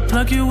 I could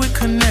plug you with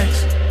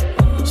connects.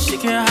 She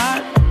get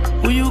hot,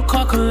 who you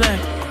call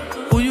collect?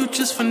 Who you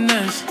just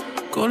finesse?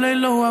 Go lay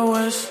low out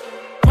west.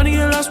 Money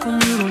get lost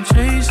when you don't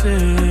chase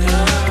it.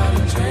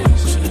 What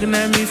she looking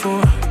at me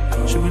for?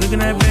 She be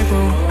looking at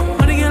bankroll.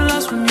 Money get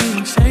lost when you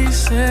don't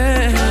chase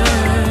it.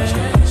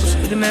 What she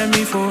looking at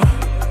me for?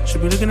 She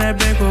be looking at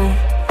bankroll.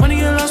 Money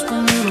get lost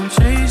when you don't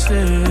chase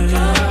it.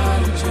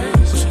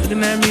 What she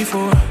looking at me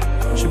for?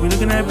 She be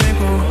looking at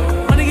bankroll.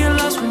 Money get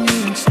lost when you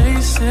don't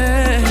chase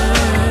it.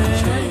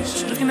 What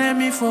she looking at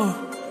me for?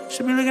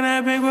 She be looking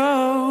at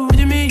bankroll. What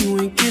you mean you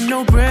ain't getting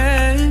no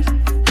bread?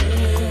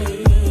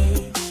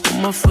 All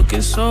my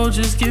fucking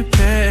soldiers get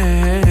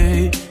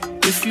paid.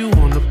 If you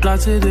wanna plot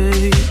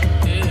today,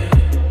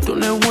 don't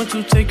let one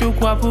to take your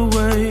guap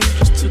away.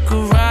 Just took a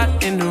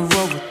ride in the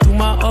road through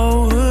my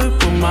old hood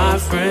with my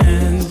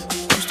friends.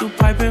 I'm still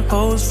piping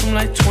hoes from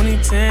like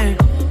 2010.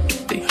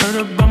 They heard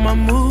about my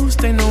moves,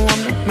 they know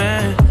I'm the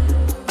man.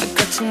 I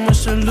got too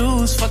much to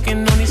lose,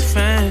 fucking on these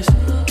fans.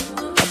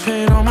 I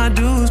paid all my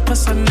dues,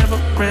 plus I never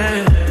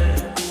ran.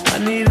 I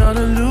need all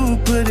the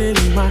loot, put it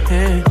in my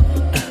hand.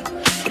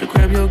 Better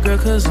grab your girl,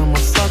 cause I'm a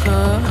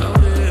fucker.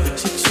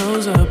 She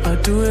chose up, I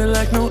do it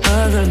like no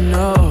other,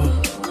 no.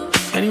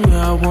 Anywhere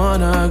I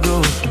wanna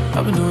go,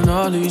 I've been doing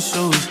all these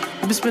shows.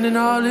 I've been spending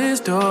all this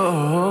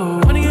dough.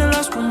 Money get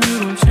lost when you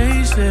don't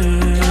chase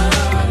it.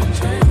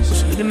 What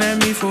she looking at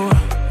me for?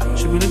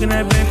 She be looking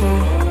at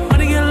bankroll.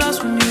 Money get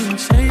lost when you don't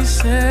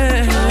chase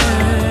it.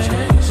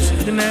 What she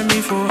looking at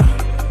me for?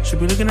 She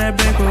be looking at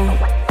bankroll.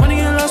 Money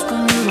get lost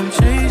when you don't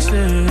chase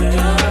it.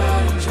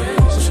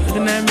 What she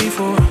looking at me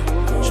for?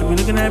 She be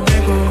looking at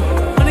bankroll.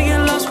 Money get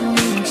lost when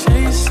you don't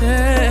chase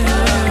it.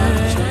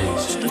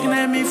 What she looking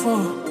at me for?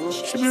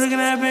 She be looking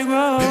at big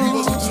road. Baby,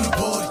 welcome to the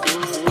party.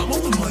 I'm on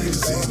the money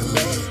that's in the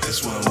lead.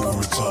 That's why I'm over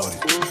retarded.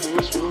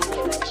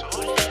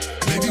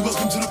 Baby,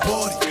 welcome to the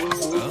party.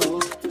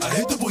 I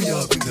hit the boy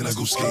up and then I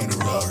go skate in a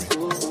Rari.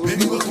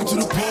 Baby, welcome to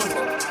the party.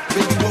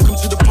 Baby, welcome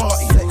to the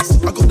party.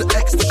 I got the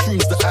X, the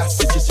shrooms, the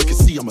acid. Just you can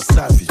see I'm a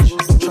savage.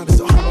 I'm trying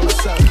to home, I'm a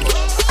savage.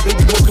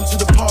 Baby, welcome to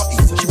the party.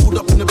 She pulled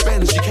up in the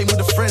Benz. She came with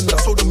a friend. I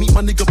told her meet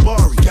my nigga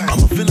Bari.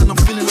 I'm a villain, I'm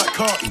feeling like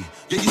Carti.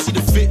 Yeah, you see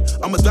the fit.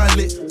 I'm a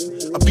dilate.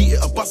 I beat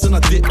it, I bust and I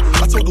dip.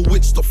 I told the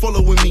witch stop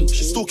following me.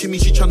 She stalking me,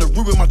 she tryna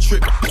ruin my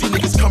trip. These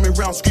niggas coming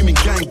round screaming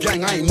gang,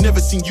 gang. I ain't never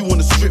seen you on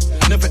the strip.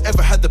 Never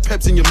ever had the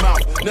peps in your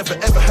mouth. Never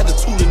ever had a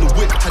tool in the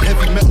whip. Had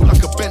heavy metal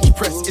like a bench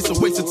press. It's a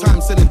waste of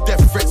time sending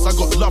death threats. I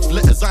got love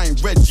letters, I ain't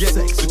read yet.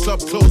 The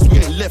club closed, we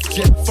ain't left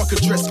yet. Fuck a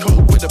dress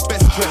code with the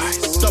best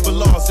dress. Double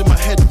R's in my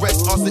head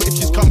rest. Asked her if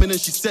she's coming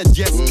and she said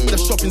yes. The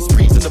shopping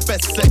sprees and the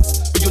best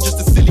sex. But you're just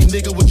a silly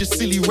nigga with your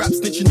silly rap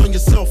snitching on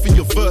yourself in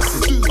your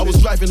verses. I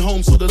was driving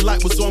home so the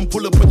light was on.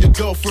 Pull up on your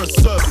girl for a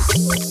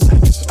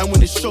service. And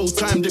when it's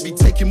showtime, they be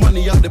taking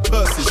money out their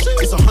purses.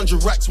 It's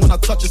 100 racks when I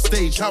touch a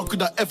stage. How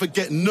could I ever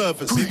get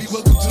nervous? Baby,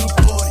 welcome to the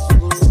party.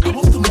 I'm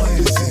off the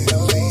money that's in the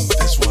lead.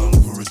 That's why I'm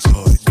over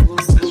retarded.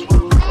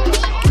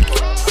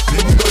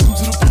 Baby, welcome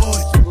to the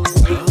party.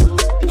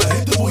 I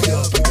hit the boy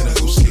up and then I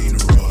go skate in a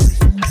Rari.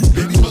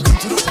 Baby, welcome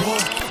to the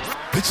party.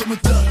 Bitch, I'm a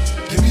thug.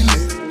 Give me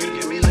lit.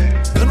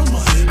 Gun on my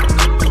hip.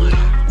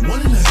 1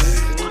 in the head.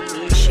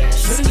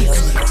 Set in the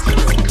clip.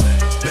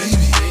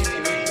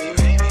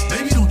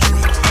 Baby, don't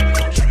trip.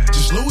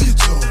 Just lower your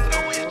tone.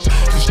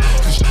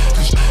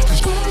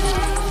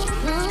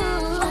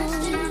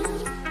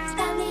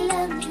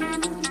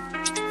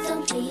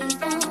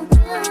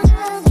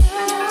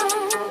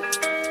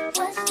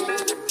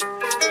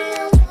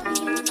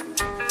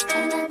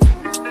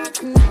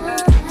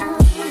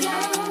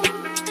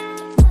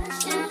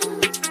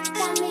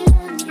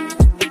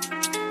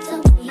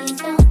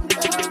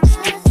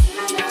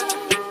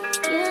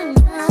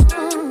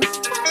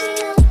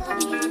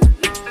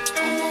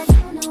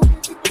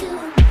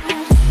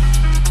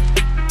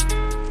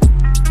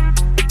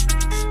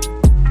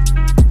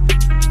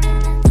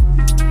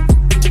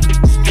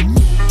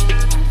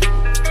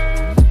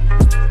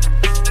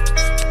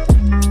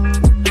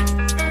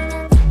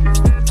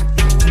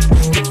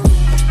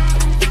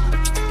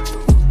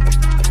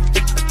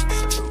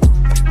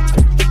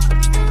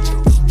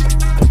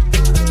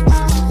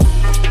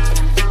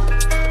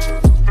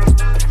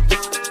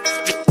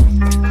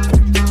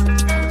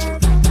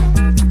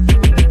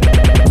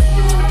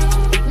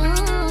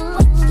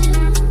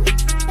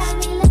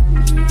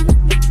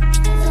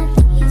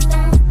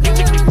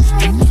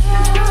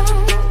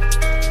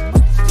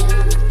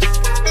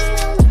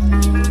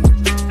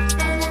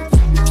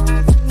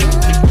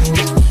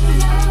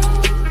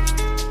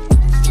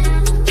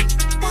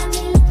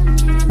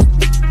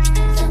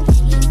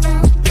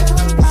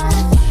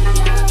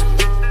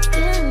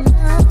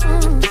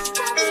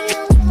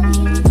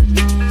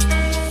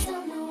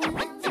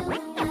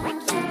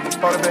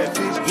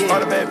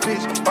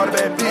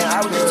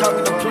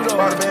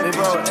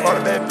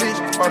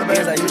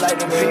 He's like, you like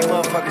them big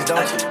motherfuckers,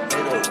 don't you?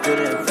 They look good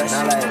in fashion.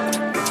 I like,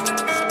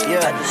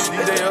 yeah.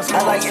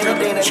 I like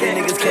anything that these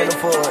niggas can't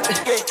afford.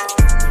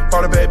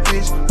 Bought a bad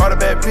bitch, bought a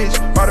bad bitch,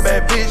 bought a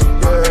bad bitch,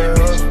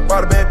 yeah.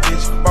 Bought a bad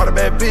bitch, bought a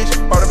bad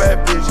bitch, bought a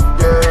bad bitch,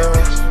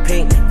 yeah.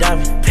 Pink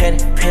diamond, penny,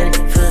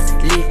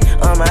 foot leaf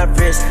on my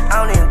wrist.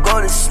 I don't even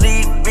go to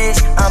sleep,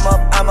 bitch.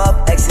 I'm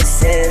up,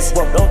 exercise.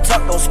 Whoa, don't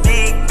talk, don't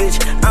speak,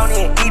 bitch. I don't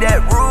even eat that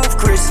roof,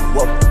 Chris.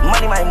 Whoa,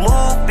 money might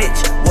move,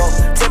 bitch. Whoa,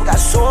 tip got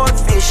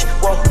swordfish.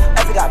 Whoa,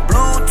 Effie got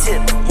blue tip.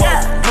 Whoa,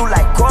 blue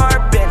like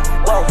Corbin.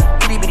 Whoa,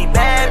 itty bitty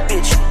bad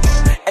bitch.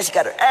 And she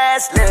got her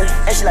ass lift,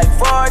 and she like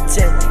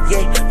 4'10".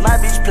 Yeah, my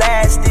bitch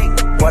plastic.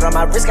 Water on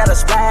my wrist, got a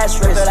splash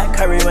wrist. Feel like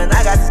Curry when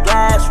I got this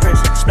glass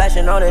wrist.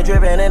 Splashing on it,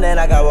 dripping, and then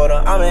I got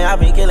water. I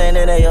be killing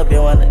it, they up.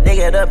 You wanna dig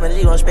it up, and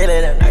she gon' spit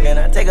it. And I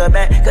cannot take her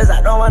back, cause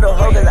I don't want to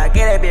hoe, cause I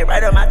get that bitch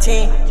right on my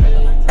team.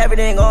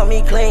 Everything on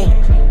me clean.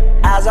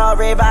 Eyes all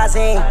red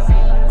Visine.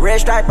 Red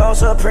stripe on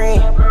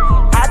Supreme.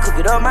 I cook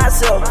it up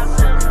myself.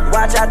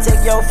 Watch I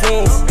take your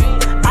fiends.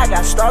 I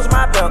got stars on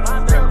my belt.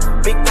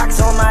 Big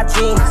pockets on my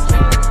jeans.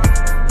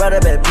 Butter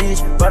bad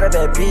bitch, butter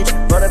bad bitch,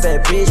 butter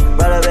bad bitch,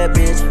 butter bad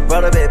bitch,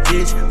 butter bad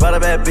bitch, butter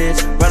bad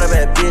bitch, butter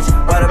bad bitch,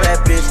 butter bad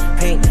bitch.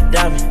 Pink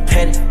diamond,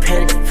 penny,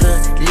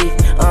 foot leaf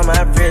on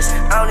my wrist.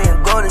 I don't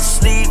even go to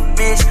sleep,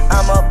 bitch.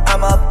 I'm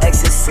up,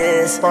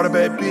 exercise. Bought a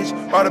bad bitch,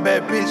 bought a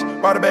bad bitch,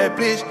 bought a bad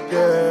bitch,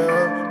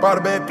 yeah. Bought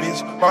a bad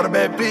bitch, bought a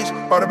bad bitch,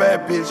 bought a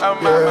bad bitch, yeah.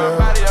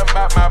 I'm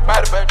out my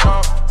body, but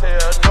don't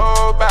tell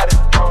nobody,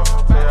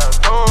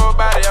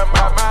 I'm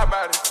out my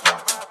body.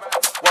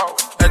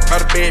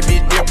 Bought a bad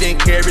bitch, dipped in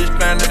carriage,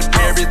 flying to the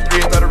Paris,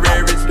 three of the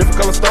rarest. Different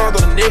color stars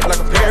on the neck like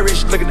a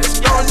parish. Look at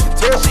this skin, you can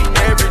tell she ain't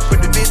average.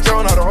 Put the bitch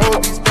on, all the hoes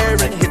be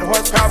staring. Hit the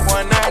horsepower,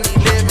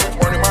 1911.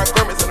 Morning my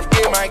garments and I'm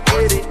getting my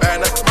get it.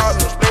 Buying up the miles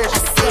and the splash,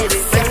 she can get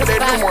it. Thanks for that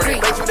new morning,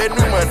 thanks for that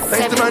new money.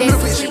 Thanks to my new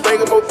bitch, she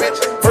bringing more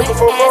bitches. First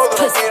before more than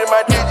I'm getting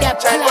my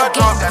digits. Change my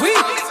dog, that's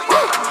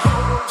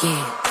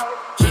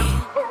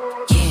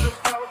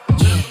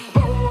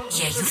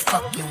Yeah, you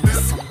fucking with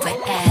some wet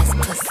ass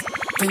pussy.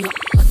 Bring up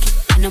bucket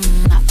and a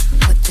mop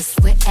with this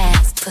wet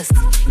ass pussy.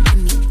 Give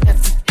me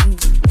everything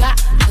you got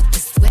with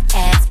this wet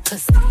ass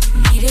pussy.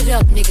 Heat it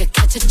up, nigga,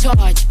 catch a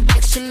charge.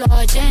 Extra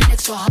large and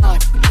extra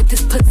hard. Put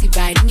this pussy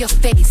right in your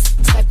face.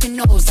 Swipe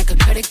your nose like a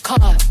credit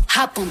card.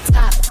 Hop on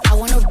top, I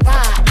wanna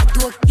ride. I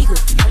do a giggle,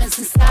 balance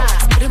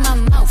inside. Spit in my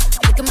mouth,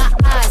 look in my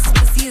eyes.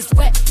 Pussy is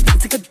wet,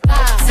 it's a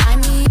goodbye. Tie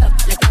me up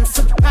like I'm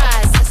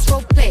surprised. Let's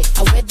role play,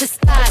 I wear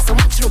disguise. I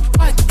want you to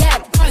work that,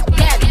 work.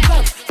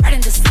 Right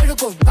in this little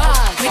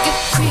garage. Make it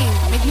cream,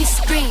 make me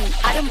scream.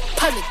 I don't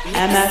public,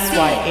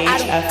 MSYHFM. I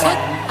don't cook,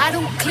 I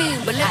don't clean.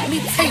 But let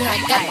me tell you, I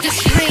got this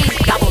ring.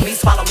 Gobble me,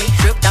 swallow me,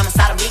 drip down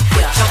inside of me.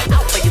 Yeah. Jump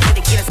out for you,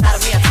 better get inside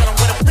of me. I tell them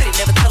where to put it,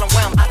 never tell them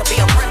where I'm about to be.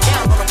 I'm run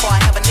down on them before I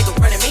have a nigga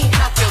running me.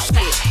 I feel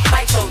shit,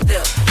 bite your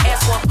lip.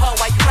 Ask one pole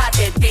while you ride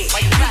that dick. Why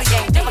you really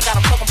ain't never got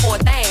him fucking for a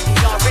thing.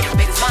 You already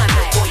made his mind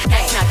up for you.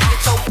 Now get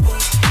your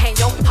boots, hang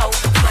your coat.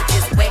 Put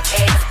this wet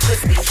ass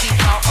pussy.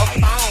 Keep on a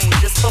phone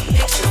just for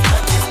pictures.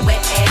 Put this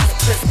wet ass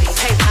pussy.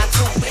 Pay my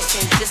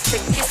tuition just to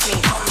kiss me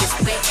on this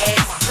wet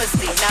ass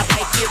pussy. Now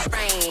make it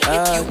rain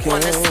if you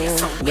wanna see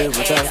some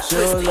wet ass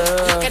pussy.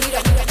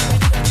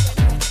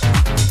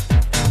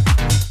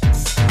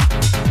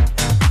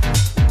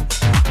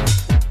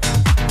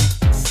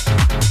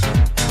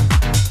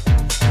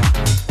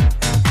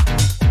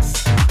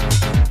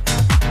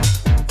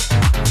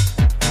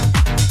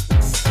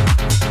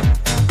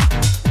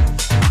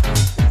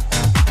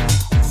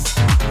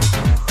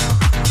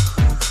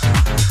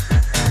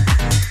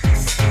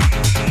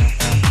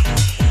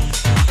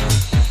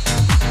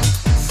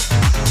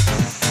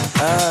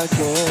 I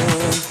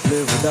can't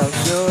live without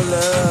your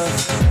love.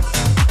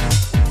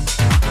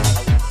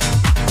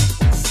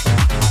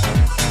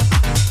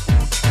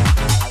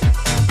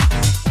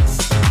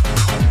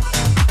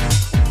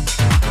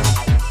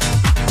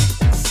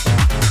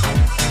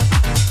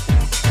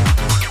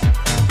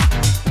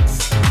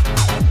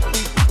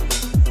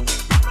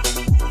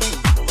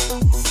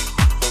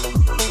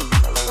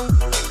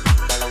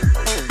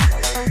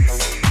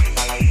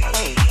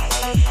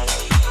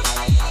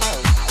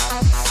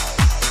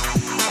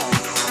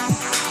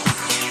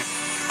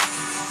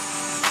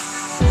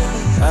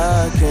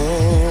 I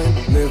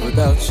can't live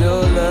without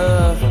your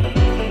love.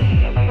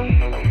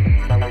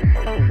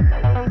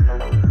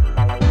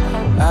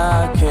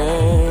 I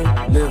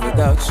can't live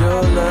without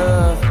your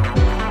love.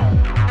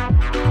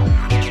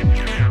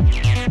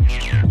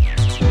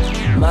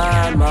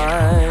 My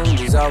mind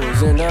is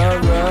always in a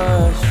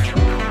rush.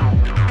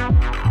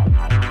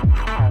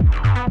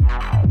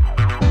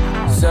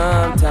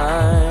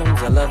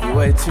 Sometimes I love you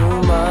way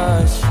too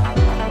much.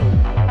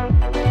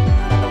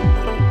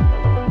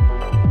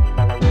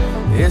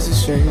 It's a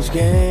strange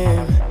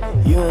game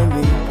you and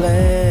me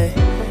play.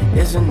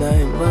 It's a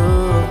night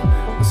mood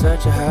on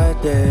such a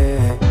hot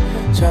day.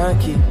 Trying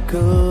to keep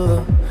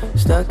cool,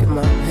 stuck in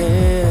my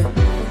head.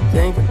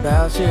 Thinking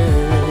about you,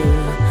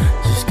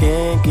 just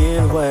can't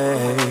get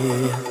away.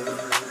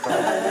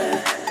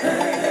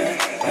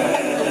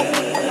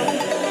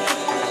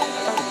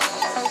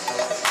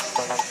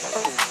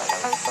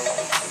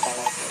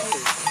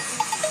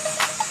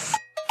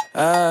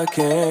 I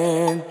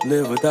can't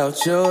live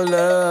without your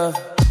love.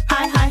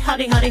 Hi, hi,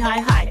 howdy, howdy, hi,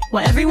 hi.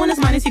 Well, everyone is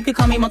minus, you could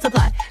call me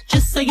multiply.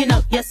 Just so you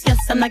know, yes, yes,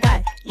 I'm that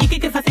guy. You could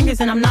give 5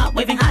 fingers and I'm not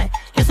waving high.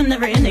 Guess I'm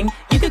never ending,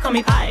 you could call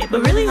me pie.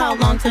 But really, how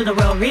long till the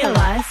world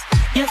realize?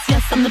 Yes,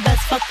 yes, I'm the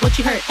best, fuck what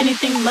you heard.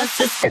 Anything less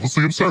just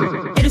obviously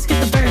absurd. Haters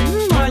get the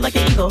bird, more like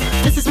an eagle.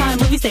 This is my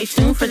movie, stay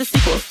tuned for the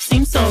sequel.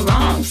 Seems so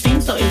wrong,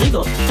 seems so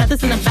illegal. Got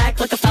this in the back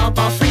like a foul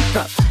ball free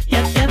throw.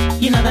 Yep,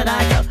 yep, you know that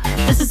I go.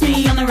 This is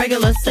me on the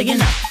regular, so you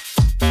know.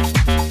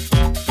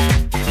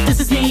 This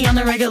is me on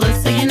the regular,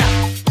 so you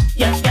know.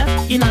 Yep,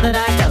 yep, you know that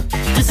I go.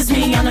 This is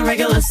me on the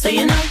regular, so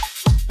you know.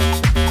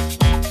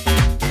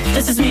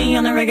 This is me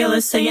on the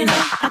regular, so you know.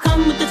 I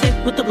come with the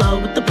tip, with the blow,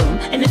 with the boom.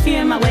 And if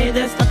you're in my way,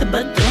 there's nothing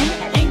but doom.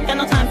 Ain't got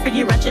no time for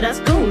you ratchet ass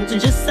goons.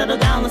 And just settle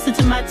down, listen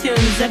to my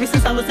tunes. Ever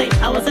since I was 8,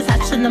 I was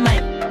attached to the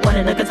mic.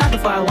 Wanted a guitar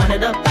before I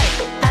wanted a bike.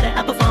 Had an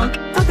Apple phone,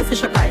 talking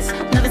Fisher Price.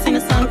 Never sing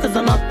a song cause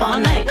I'm up all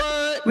night.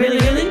 Really,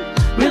 really?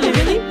 Really,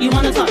 really? You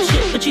wanna talk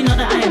shit, but you know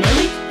that I am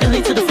really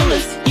to the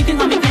fullest. You can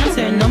call me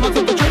cancer, no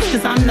multiple choice,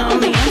 cause I'm the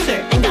only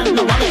answer. Ain't got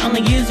no wallet,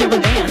 only use your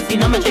advance. You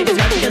know my chick is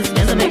right because it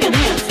doesn't make a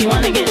dance. You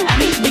wanna get at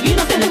me, but you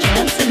don't stand a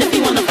chance. And if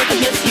you wanna fuck up,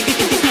 yes, you can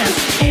get these hands.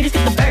 Haters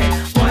get the bird,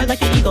 more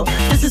like an eagle.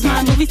 This is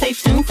my movie, stay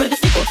tuned for the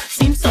sequel.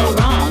 Seems so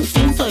wrong,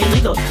 seems so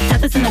illegal.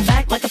 Got this in the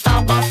back like a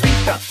foul ball free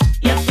throw.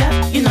 Yep, yep,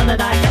 you know that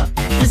I go.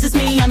 This is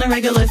me on the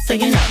regular, so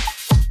you know.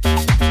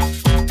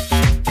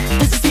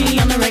 This is me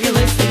on the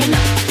regular, so you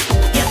know.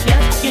 Yep,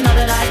 yep, you know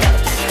that I go.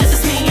 This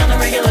is me on the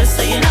regular,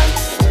 so you know.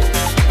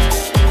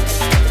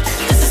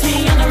 This is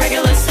me on the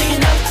regular, so you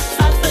know.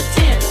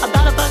 5'10",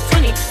 about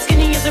 $120.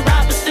 Skinny as a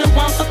rock, but still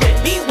won't fuck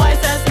with me.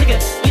 Wise ass nigga,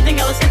 you think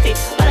I was 50,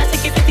 but I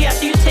take it 50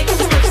 after you take it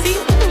to 60.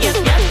 Yep,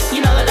 yep,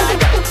 you know that I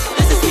go.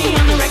 This is me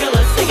on the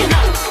regular, so you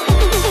know.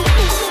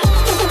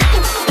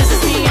 This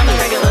is me on the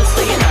regular,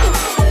 so you know.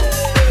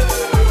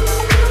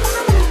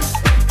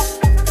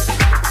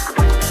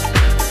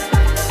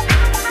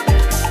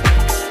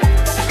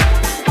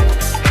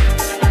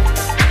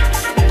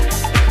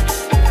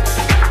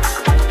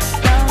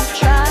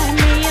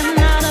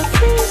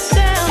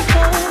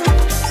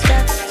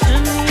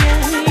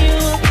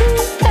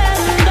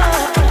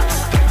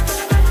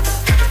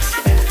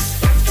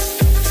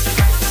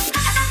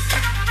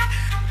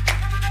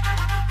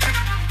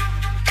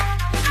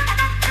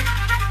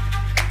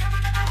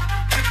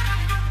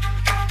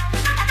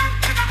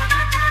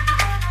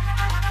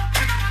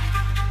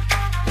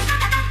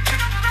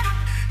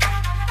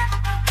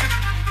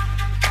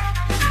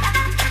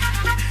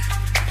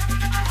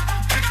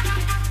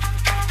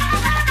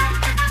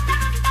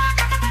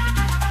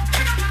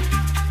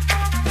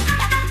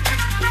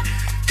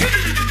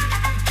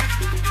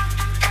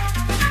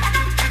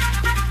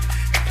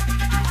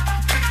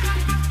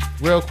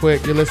 Real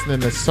quick, you're listening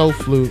to Soul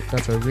Flute.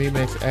 That's a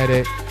remix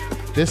edit.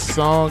 This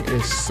song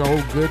is so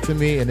good to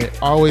me, and it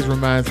always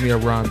reminds me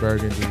of Ron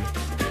Burgundy.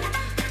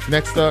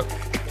 Next up,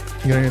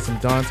 you're gonna hear some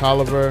Don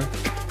Toliver,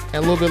 and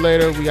a little bit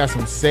later, we got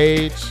some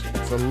Sage.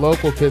 It's a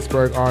local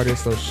Pittsburgh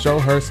artist, so show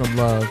her some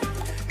love.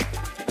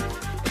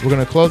 We're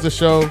gonna close the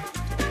show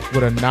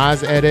with a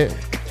Nas edit.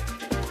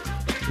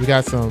 We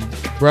got some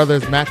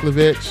Brothers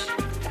Maklovich.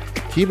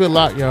 Keep it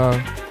locked,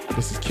 y'all.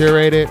 This is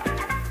Curated,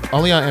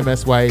 only on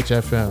MSYH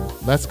FM.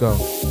 Let's go.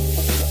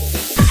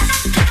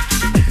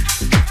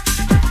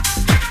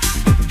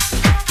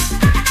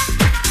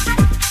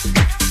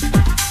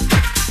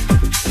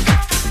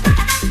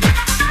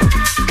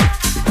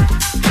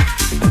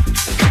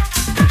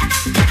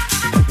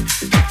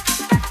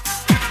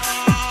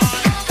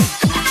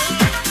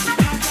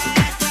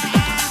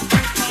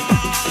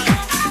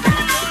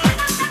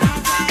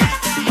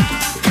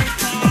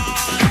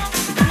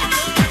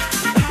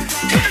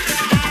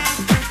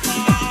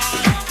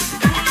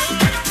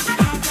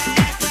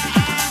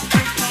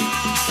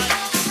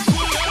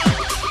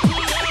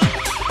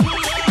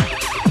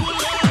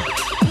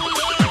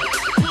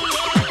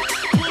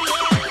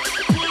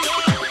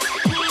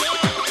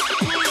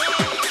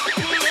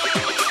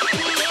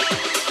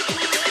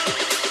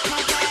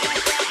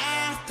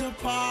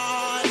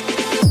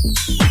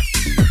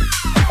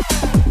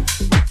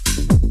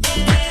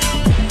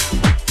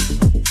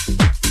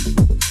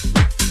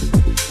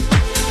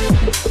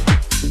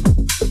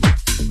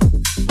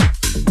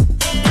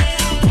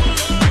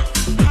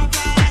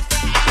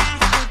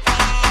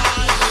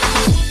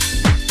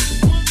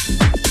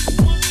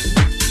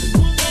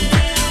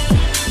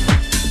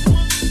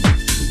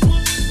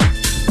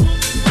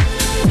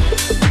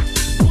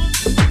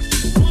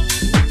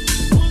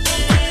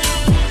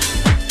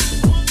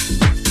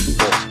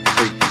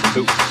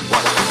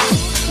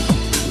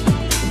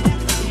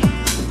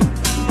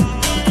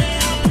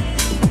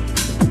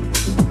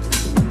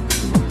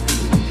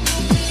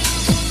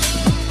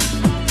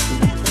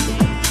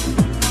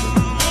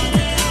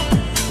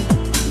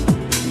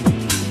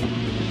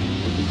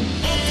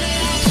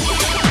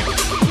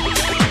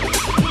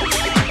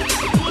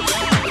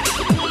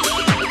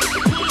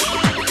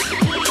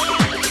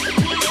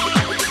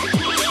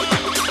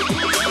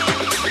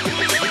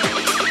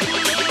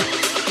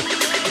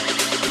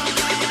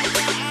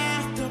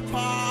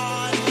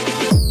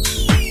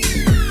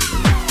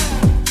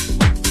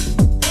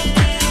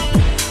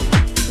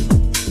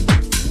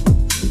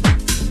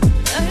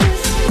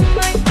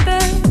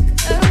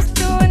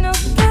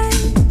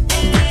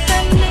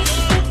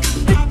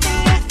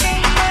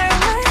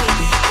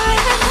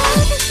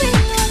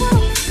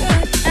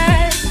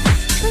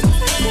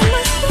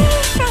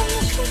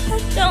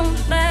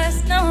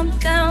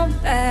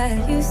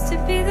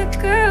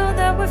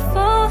 with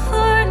full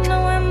heart.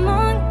 Now I'm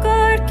on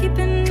guard,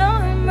 keeping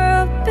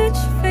armor, a bitch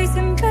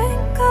facing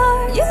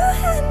Vanguard. You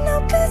had no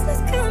business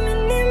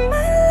coming in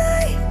my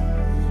life.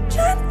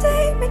 Tryna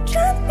date me,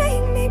 tryna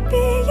make me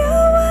be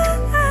your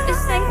wife.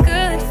 This ain't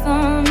good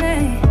for me.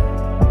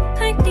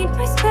 I need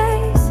my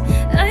space.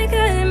 I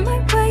got in my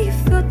way. You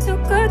feel too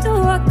good to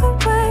walk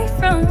away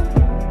from.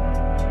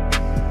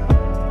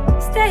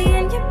 Stay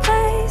in your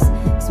place,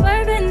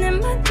 swerving in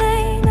my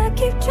lane. I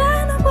keep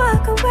trying to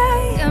walk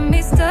away. Got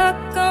me stuck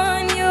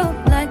on you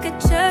like a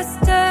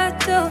chest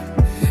tattoo.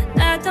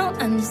 I don't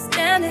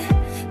understand it.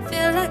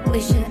 Feel like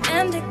we should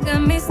end it.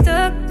 Got me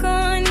stuck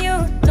on you.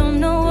 Don't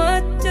know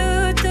what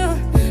to do.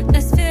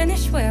 Let's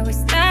finish where we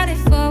started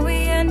before we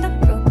end up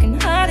broken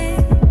hearted.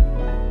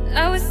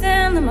 I was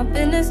handling my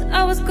business.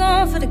 I was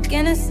going for the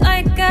Guinness.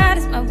 I got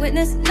as my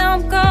witness. Now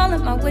I'm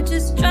calling my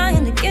witches,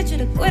 trying to get you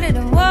to quit it.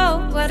 And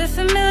whoa, what a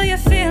familiar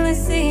feeling,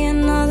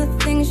 seeing all the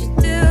things you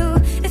do.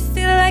 It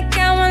feel like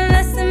I want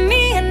less of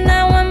me and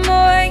I want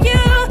more of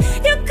you.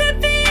 You could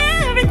be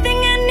everything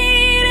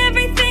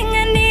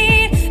I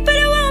need, but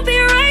it won't be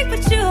right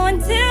with you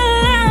until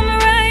I'm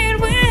right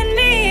with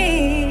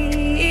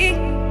me.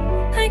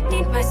 I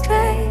need my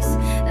space.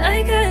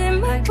 I got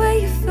in my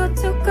way. You feel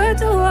too good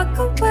to walk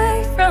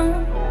away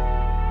from.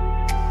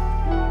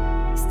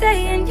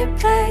 Stay in your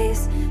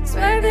place,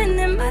 swerving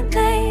in my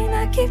lane.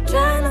 I keep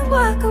trying to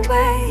walk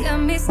away.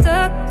 Got me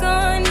stuck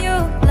on you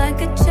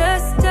like a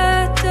chest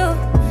tattoo.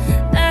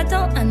 I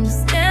don't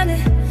understand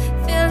it.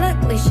 Feel like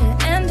we should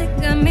end it.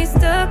 Got me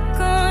stuck